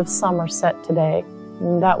much of Somerset today.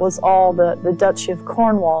 And that was all the Duchy of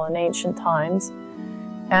Cornwall in ancient times.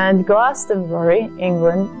 And Glastonbury,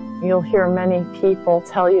 England, you'll hear many people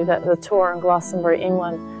tell you that the tour in Glastonbury,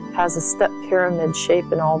 England has a step pyramid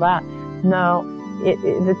shape and all that. No,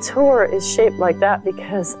 the tour is shaped like that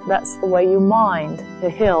because that's the way you mined the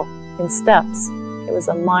hill in steps. It was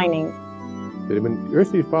a mining. But when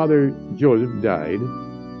earthly father Joseph died,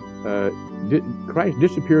 Christ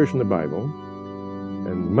disappears from the Bible,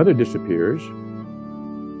 and mother disappears,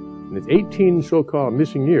 and it's 18 so-called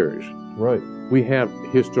missing years. Right. We have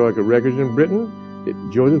historical records in Britain that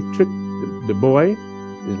Joseph took the boy,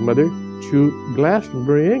 his mother, to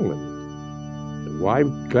Glastonbury, England. And why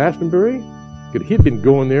Glastonbury? Because he'd been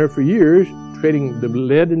going there for years, trading the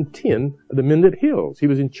lead and tin of the Mendip Hills. He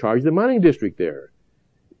was in charge of the mining district there.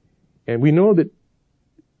 And we know that,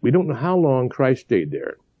 we don't know how long Christ stayed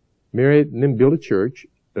there. Married and then built a church,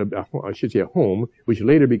 I should say a home, which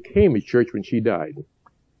later became a church when she died.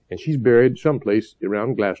 And she's buried someplace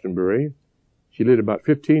around Glastonbury. She lived about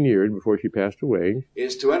 15 years before she passed away.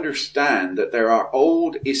 Is to understand that there are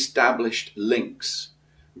old established links,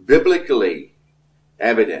 biblically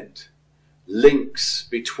evident links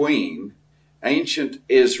between ancient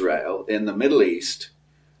Israel in the Middle East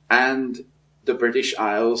and the British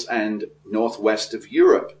Isles and northwest of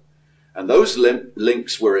Europe. And those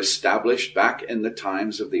links were established back in the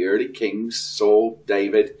times of the early kings, Saul,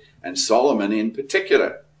 David, and Solomon in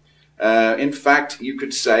particular. In fact, you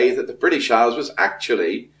could say that the British Isles was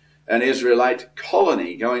actually an Israelite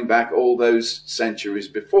colony going back all those centuries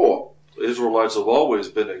before. The Israelites have always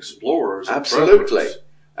been explorers. Absolutely.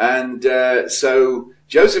 And so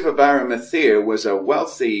Joseph of Arimathea was a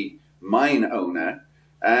wealthy mine owner.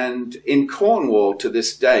 And in Cornwall to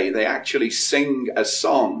this day, they actually sing a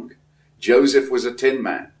song. Joseph was a tin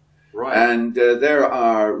man. Right. And there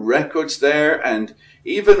are records there, and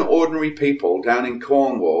even ordinary people down in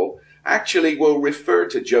Cornwall actually will refer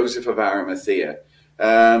to Joseph of Arimathea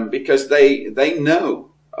because they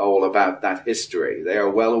know all about that history. They are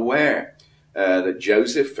well aware that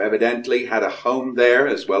Joseph evidently had a home there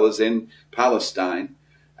as well as in Palestine.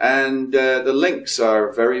 And the links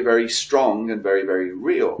are very, very strong and very, very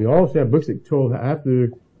real. We also have books that told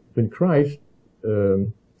after when Christ,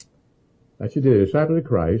 I should say the disciples of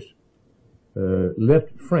Christ,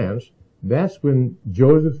 left France, that's when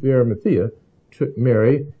Joseph of Arimathea took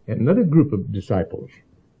Mary and another group of disciples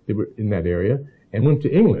that were in that area and went to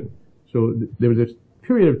England. So there was a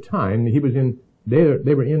period of time he was in, they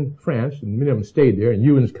were in France, and many of them stayed there, and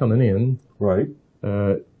Ewan's coming in. Right.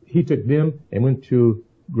 He took them and went to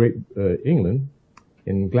Great England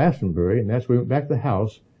in Glastonbury, and that's where he went back to the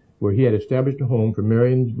house where he had established a home for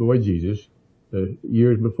Mary and the Lord Jesus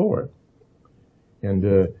years before.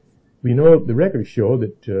 And we know the records show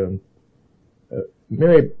that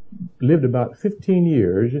Mary lived about 15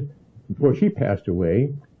 years before she passed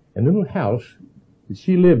away, and the little house that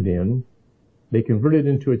she lived in, they converted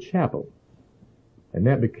into a chapel. And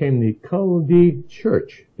that became the Chaldee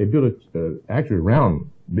Church. They built actually a round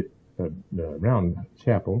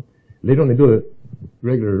chapel. Later on they built a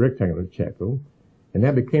regular rectangular chapel. And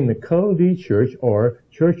that became the Chaldee Church, or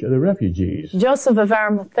Church of the Refugees. Joseph of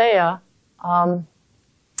Arimathea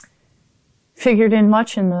figured in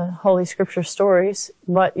much in the Holy Scripture stories,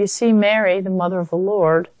 but you see Mary, the mother of the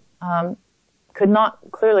Lord, could not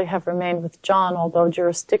clearly have remained with John, although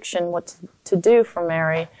jurisdiction, what to do for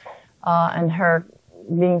Mary and her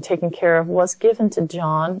being taken care of was given to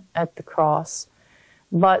John at the cross.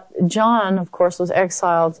 But John, of course, was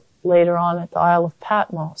exiled later on at the Isle of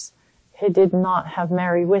Patmos. He did not have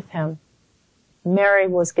Mary with him. Mary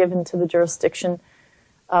was given to the jurisdiction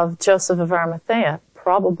of Joseph of Arimathea,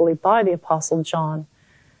 probably by the Apostle John,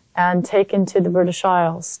 and taken to the British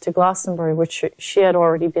Isles, to Glastonbury, which she had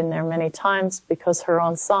already been there many times because her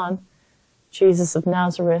own son, Jesus of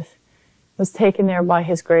Nazareth, was taken there by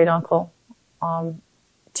his great-uncle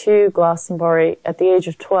to Glastonbury at the age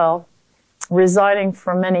of 12, residing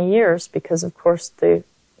for many years because, of course, the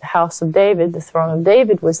house of David, the throne of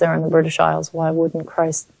David, was there in the British Isles. Why wouldn't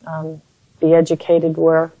Christ be educated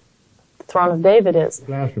where the throne of David is?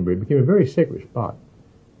 Glastonbury became a very sacred spot.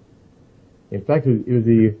 In fact, it was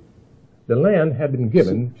the land had been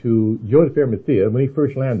given to Joseph of Arimathea when he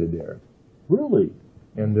first landed there. Really?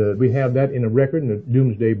 And we have that in a record in the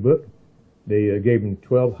Doomsday Book. They gave him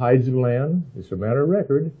 12 hides of land. It's a matter of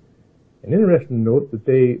record. An interesting note that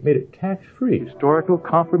they made it tax-free. Historical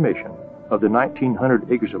confirmation of the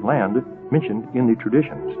 1900 acres of land mentioned in the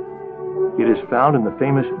traditions. It is found in the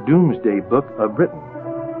famous Doomsday Book of Britain.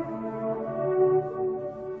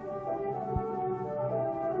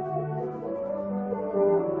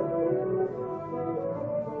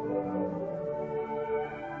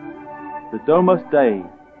 The Domus Dei,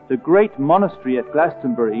 the great monastery at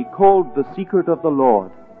Glastonbury called the Secret of the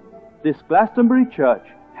Lord. This Glastonbury church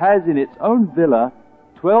has in its own villa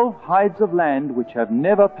 12 hides of land which have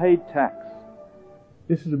never paid tax.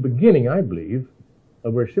 This is the beginning, I believe,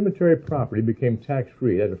 of where cemetery property became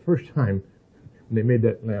tax-free. That's the first time they made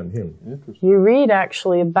that land hymn. You read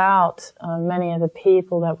actually about many of the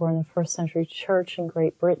people that were in the first century church in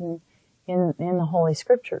Great Britain in the Holy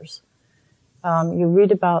Scriptures. You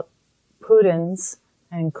read about Pudens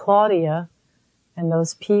and Claudia and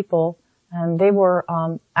those people, and they were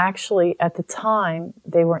actually, at the time,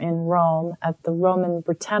 they were in Rome at the Roman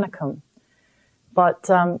Britannicum. But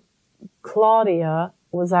Claudia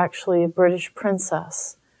was actually a British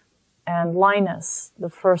princess, and Linus, the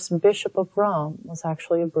first bishop of Rome, was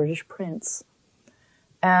actually a British prince.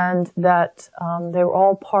 And that they were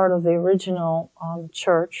all part of the original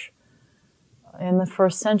church in the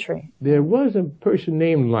first century. There was a person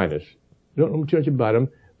named Linus, don't know too much about him,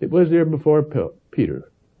 that was there before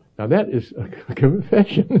Peter. Now that is a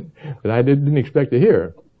confession that I didn't expect to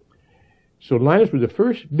hear. So Linus was the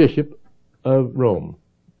first bishop of Rome.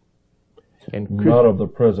 And not of the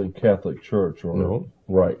present Catholic Church, or no.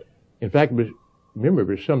 Right. In fact, remember, it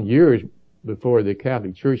was some years before the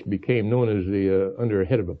Catholic Church became known as the under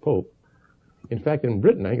head of a pope. In fact, in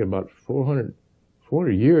Britain, I think about 400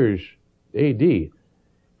 years A.D.,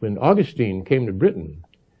 when Augustine came to Britain,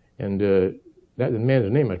 and that's the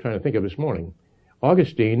man's name I was trying to think of this morning.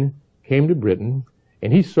 Augustine came to Britain,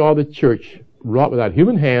 and he saw the church wrought without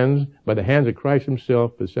human hands, by the hands of Christ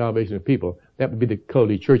himself, for the salvation of people. That would be the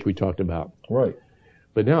Chaldee Church we talked about. Right.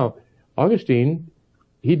 But now, Augustine,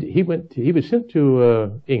 he was sent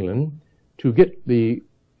to England to get the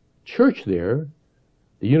church there.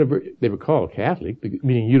 They were called Catholic,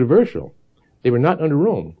 meaning universal. They were not under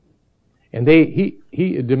Rome. And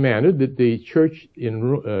he demanded that the church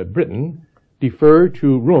in Britain defer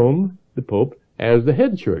to Rome, the Pope, as the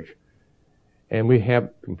head church. And we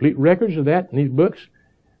have complete records of that in these books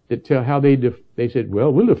that tell how they said,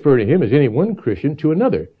 well, we'll defer to him as any one Christian to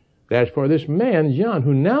another. As for this man, John,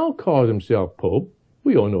 who now calls himself Pope,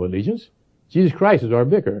 we owe no allegiance. Jesus Christ is our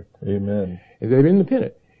vicar. Amen. And they're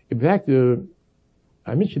independent. In fact,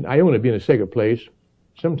 I mentioned Iona being a sacred place.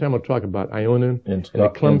 Sometime I'll talk about Iona in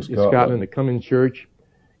Scotland, the Columbian Church,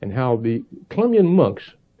 and how the Columbian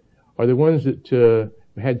monks are the ones that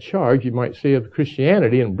had charge, you might say, of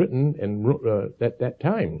Christianity in Britain and at that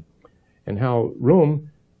time, and how Rome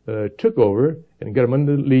took over and got them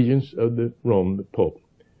under the allegiance of the Pope.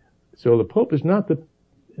 So the Pope is not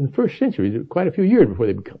in the first century, quite a few years before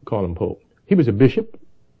they called him Pope. He was a bishop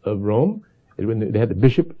of Rome, and when they had the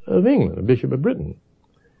Bishop of England, a Bishop of Britain.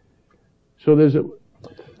 So there's a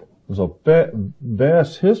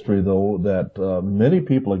vast history, though, that many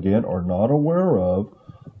people, again, are not aware of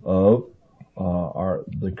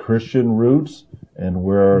the Christian roots and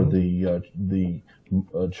where the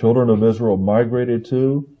children of Israel migrated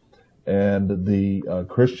to, and the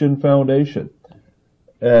Christian foundation.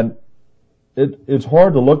 And it's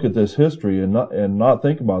hard to look at this history and not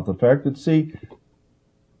think about the fact that, see,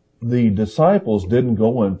 the disciples didn't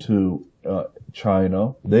go into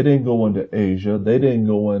China, they didn't go into Asia, they didn't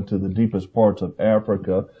go into the deepest parts of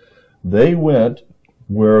Africa. They went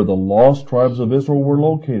where the lost tribes of Israel were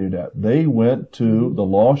located at. They went to the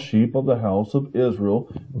lost sheep of the house of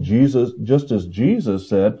Israel. Jesus, just as Jesus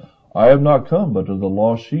said, I have not come but to the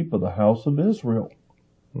lost sheep of the house of Israel.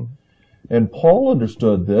 And Paul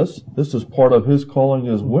understood this. This is part of his calling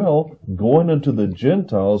as well, going into the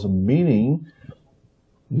Gentiles, meaning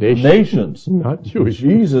nations. Not Jewish.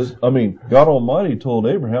 God Almighty told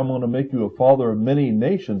Abraham, I'm going to make you a father of many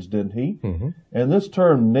nations, didn't he? And this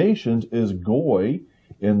term nations is goy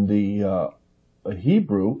in the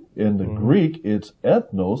Hebrew. In the Greek, it's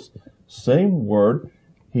ethnos, same word.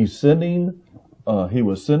 He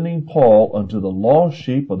was sending Paul unto the lost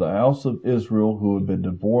sheep of the house of Israel who had been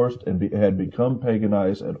divorced and had become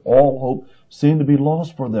paganized, and all hope seemed to be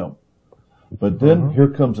lost for them. But then here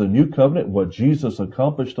comes a new covenant, what Jesus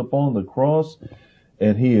accomplished upon the cross,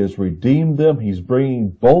 and he has redeemed them. He's bringing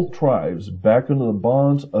both tribes back into the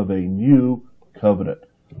bonds of a new covenant.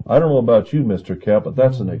 I don't know about you, Mr. Cap, but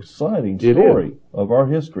that's an exciting story of our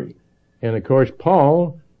history. And of course,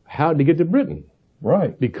 Paul, how did he get to Britain?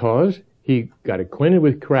 Right. Because he got acquainted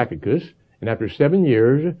with Caractacus, and after 7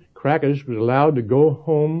 years, Caractacus was allowed to go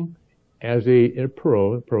home as a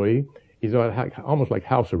pro. He's almost like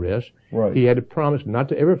house arrest. Right. He had to promise not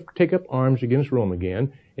to ever take up arms against Rome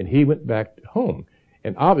again, and he went back home.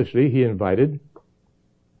 And obviously, he invited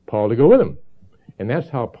Paul to go with him. And that's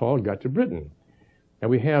how Paul got to Britain.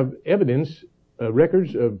 And we have evidence,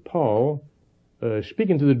 records of Paul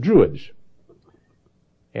speaking to the Druids.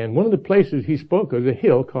 And one of the places he spoke was a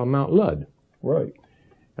hill called Mount Lud. Right.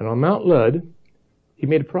 And on Mount Lud, he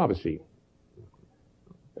made a prophecy.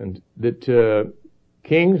 And that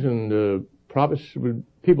kings and prophets,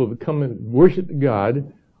 people would come and worship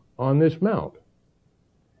God on this mount.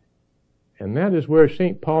 And that is where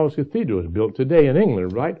St. Paul's Cathedral is built today in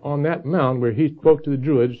England, right on that mount where he spoke to the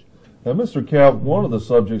Druids. Now, Mr. Cap, one of the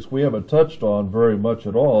subjects we haven't touched on very much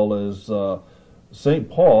at all is St.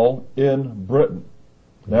 Paul in Britain.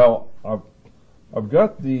 Now, I've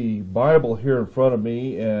got the Bible here in front of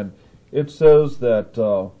me, and it says that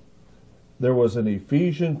there was an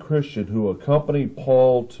Ephesian Christian who accompanied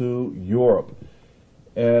Paul to Europe.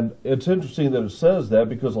 And it's interesting that it says that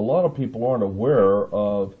because a lot of people aren't aware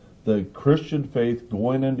of the Christian faith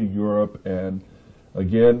going into Europe, and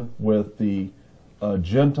again with the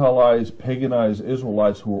Gentilized, paganized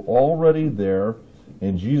Israelites who were already there.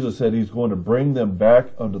 And Jesus said he's going to bring them back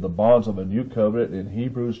under the bonds of a new covenant in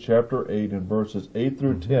Hebrews chapter 8 and verses 8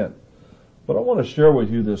 through 10. But I want to share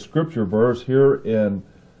with you this scripture verse here in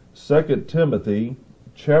 2 Timothy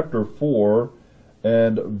chapter 4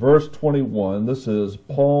 and verse 21. This is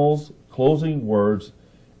Paul's closing words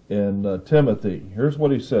in Timothy. Here's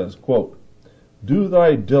what he says, quote, Do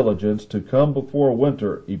thy diligence to come before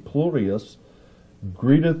winter. Eplurius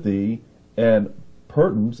greeteth thee, and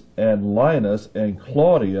Pertins, and Linus, and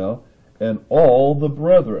Claudia, and all the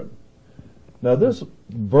brethren. Now this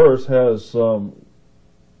verse has some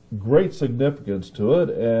great significance to it,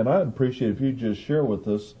 and I'd appreciate if you just share with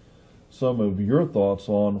us some of your thoughts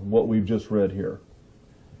on what we've just read here.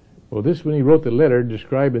 Well, this when he wrote the letter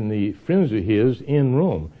describing the friends of his in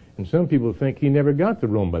Rome. And some people think he never got to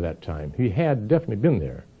Rome by that time. He had definitely been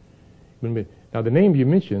there. Now the names you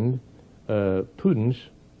mentioned, Pudens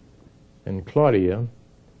and Claudia,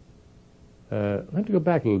 I have to go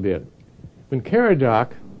back a little bit. When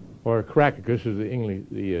Caradoc, or Caractacus as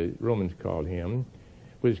the Romans called him,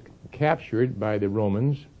 was captured by the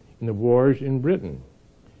Romans in the wars in Britain,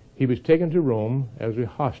 he was taken to Rome as a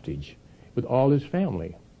hostage with all his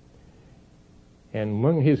family. And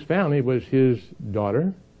among his family was his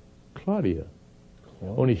daughter, Claudia.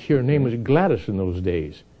 Only her name was Gladys in those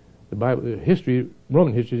days. The Bible,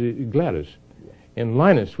 Roman history is Gladys. And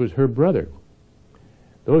Linus was her brother.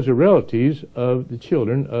 Those are relatives of the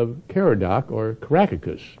children of Caradoc or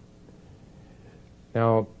Caractacus.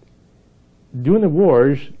 Now, during the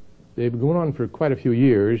wars, they've been going on for quite a few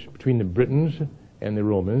years between the Britons and the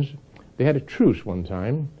Romans. They had a truce one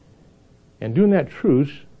time, and during that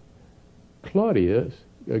truce, Gladys,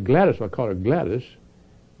 I'll call her Gladys,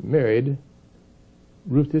 married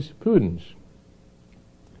Rufus Pudens.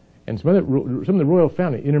 And some of the royal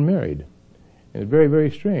family intermarried. And it's very, very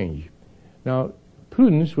strange. Now,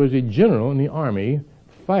 Pudens was a general in the army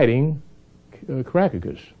fighting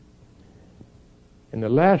Caractacus. And the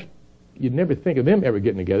last, you'd never think of them ever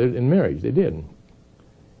getting together in marriage. They did.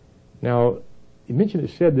 Now, you mentioned,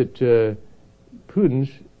 it said that Prudence,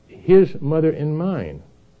 his mother and mine.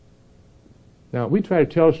 Now, we try to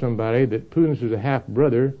tell somebody that Prudence was a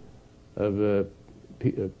half-brother of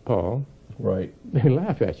Paul. Right. They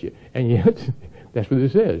laugh at you. And yet, that's what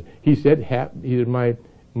it says. He said, he is my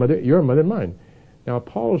mother, your mother and mine. Now,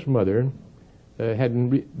 Paul's mother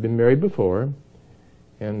hadn't been married before,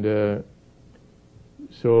 and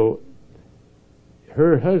so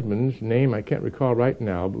her husband's name I can't recall right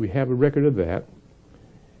now, but we have a record of that.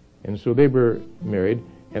 And so they were married,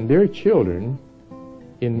 and their children,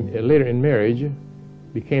 later in marriage,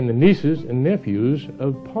 became the nieces and nephews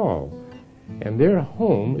of Paul. And their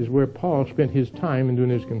home is where Paul spent his time in doing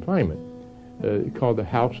his confinement, called the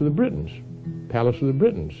House of the Britons, Palace of the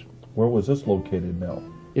Britons. Where was this located now?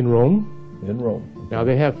 In Rome. In Rome. Now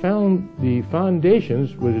they have found the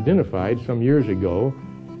foundations was identified some years ago,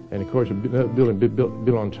 and of course another building built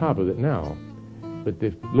on top of it now. But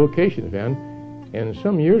the location is found, and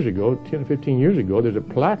some years ago, 10 or 15 years ago, there's a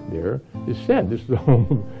plaque there that said this is the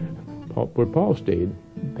home where Paul stayed,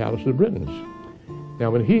 Palace of the Britons. Now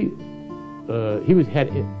when he was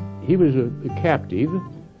a captive,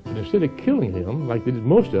 and instead of killing him like they did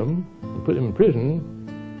most of them and put him in prison,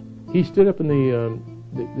 he stood up in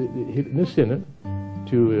the Senate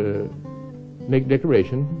to make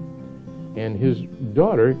declaration, and his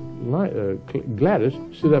daughter Gladys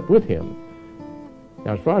stood up with him.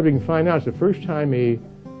 Now, as far as we can find out, it's the first time a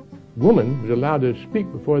woman was allowed to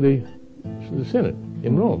speak before the Senate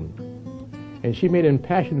in Rome, and she made an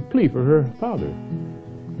impassioned plea for her father,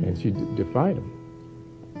 and she defied him.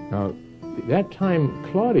 Now, at that time,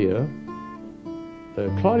 Claudius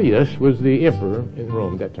was the emperor in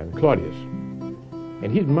Rome at that time, Claudius.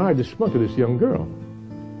 And he admired the spunk of this young girl.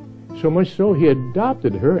 So much so, he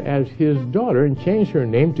adopted her as his daughter and changed her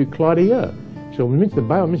name to Claudia. So when the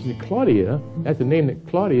Bible mentions Claudia, that's the name that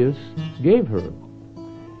Claudius gave her.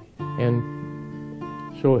 And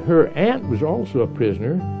so her aunt was also a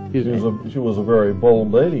prisoner. She was a very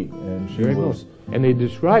bold lady, and she was... And they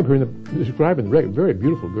describe her in the record, very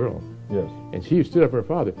beautiful girl. Yes. And she stood up for her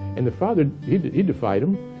father. And the father, he defied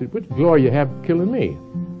him. He said, what glory you have killing me?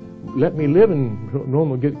 Let me live, and no one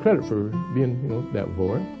will get credit for being, that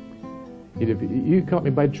war. You caught me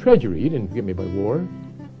by treachery. You didn't get me by war.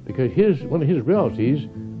 Because one of his relatives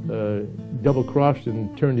double-crossed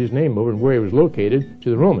and turned his name over and where he was located to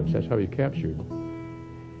the Romans. That's how he was captured.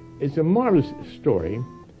 It's a marvelous story.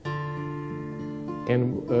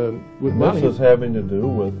 And this is having to do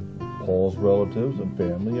with Paul's relatives and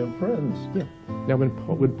family and friends. Yeah. Now,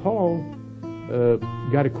 when Paul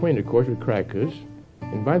got acquainted, of course, with Cracus,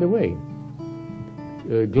 and by the way,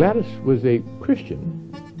 Gladys was a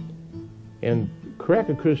Christian, and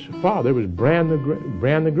Cracus' father was Bran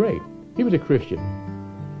the Great. He was a Christian.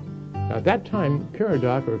 Now, at that time,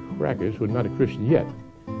 Caradoc or Cracus was not a Christian yet,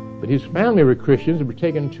 but his family were Christians and were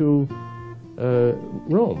taken to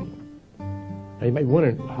Rome. Now, you might be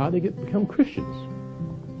wondering how they become Christians.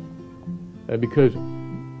 Because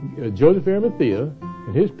Joseph of Arimathea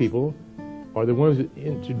and his people are the ones that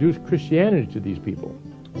introduced Christianity to these people.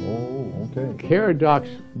 Oh, okay. Caradoc's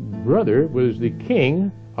brother was the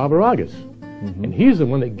king of Arragus, and he's the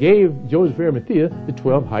one that gave Joseph of Arimathea the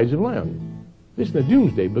 12 hides of lamb. This is the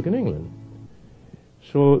Doomsday Book in England.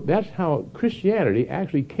 So that's how Christianity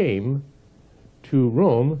actually came to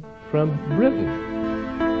Rome from Britain.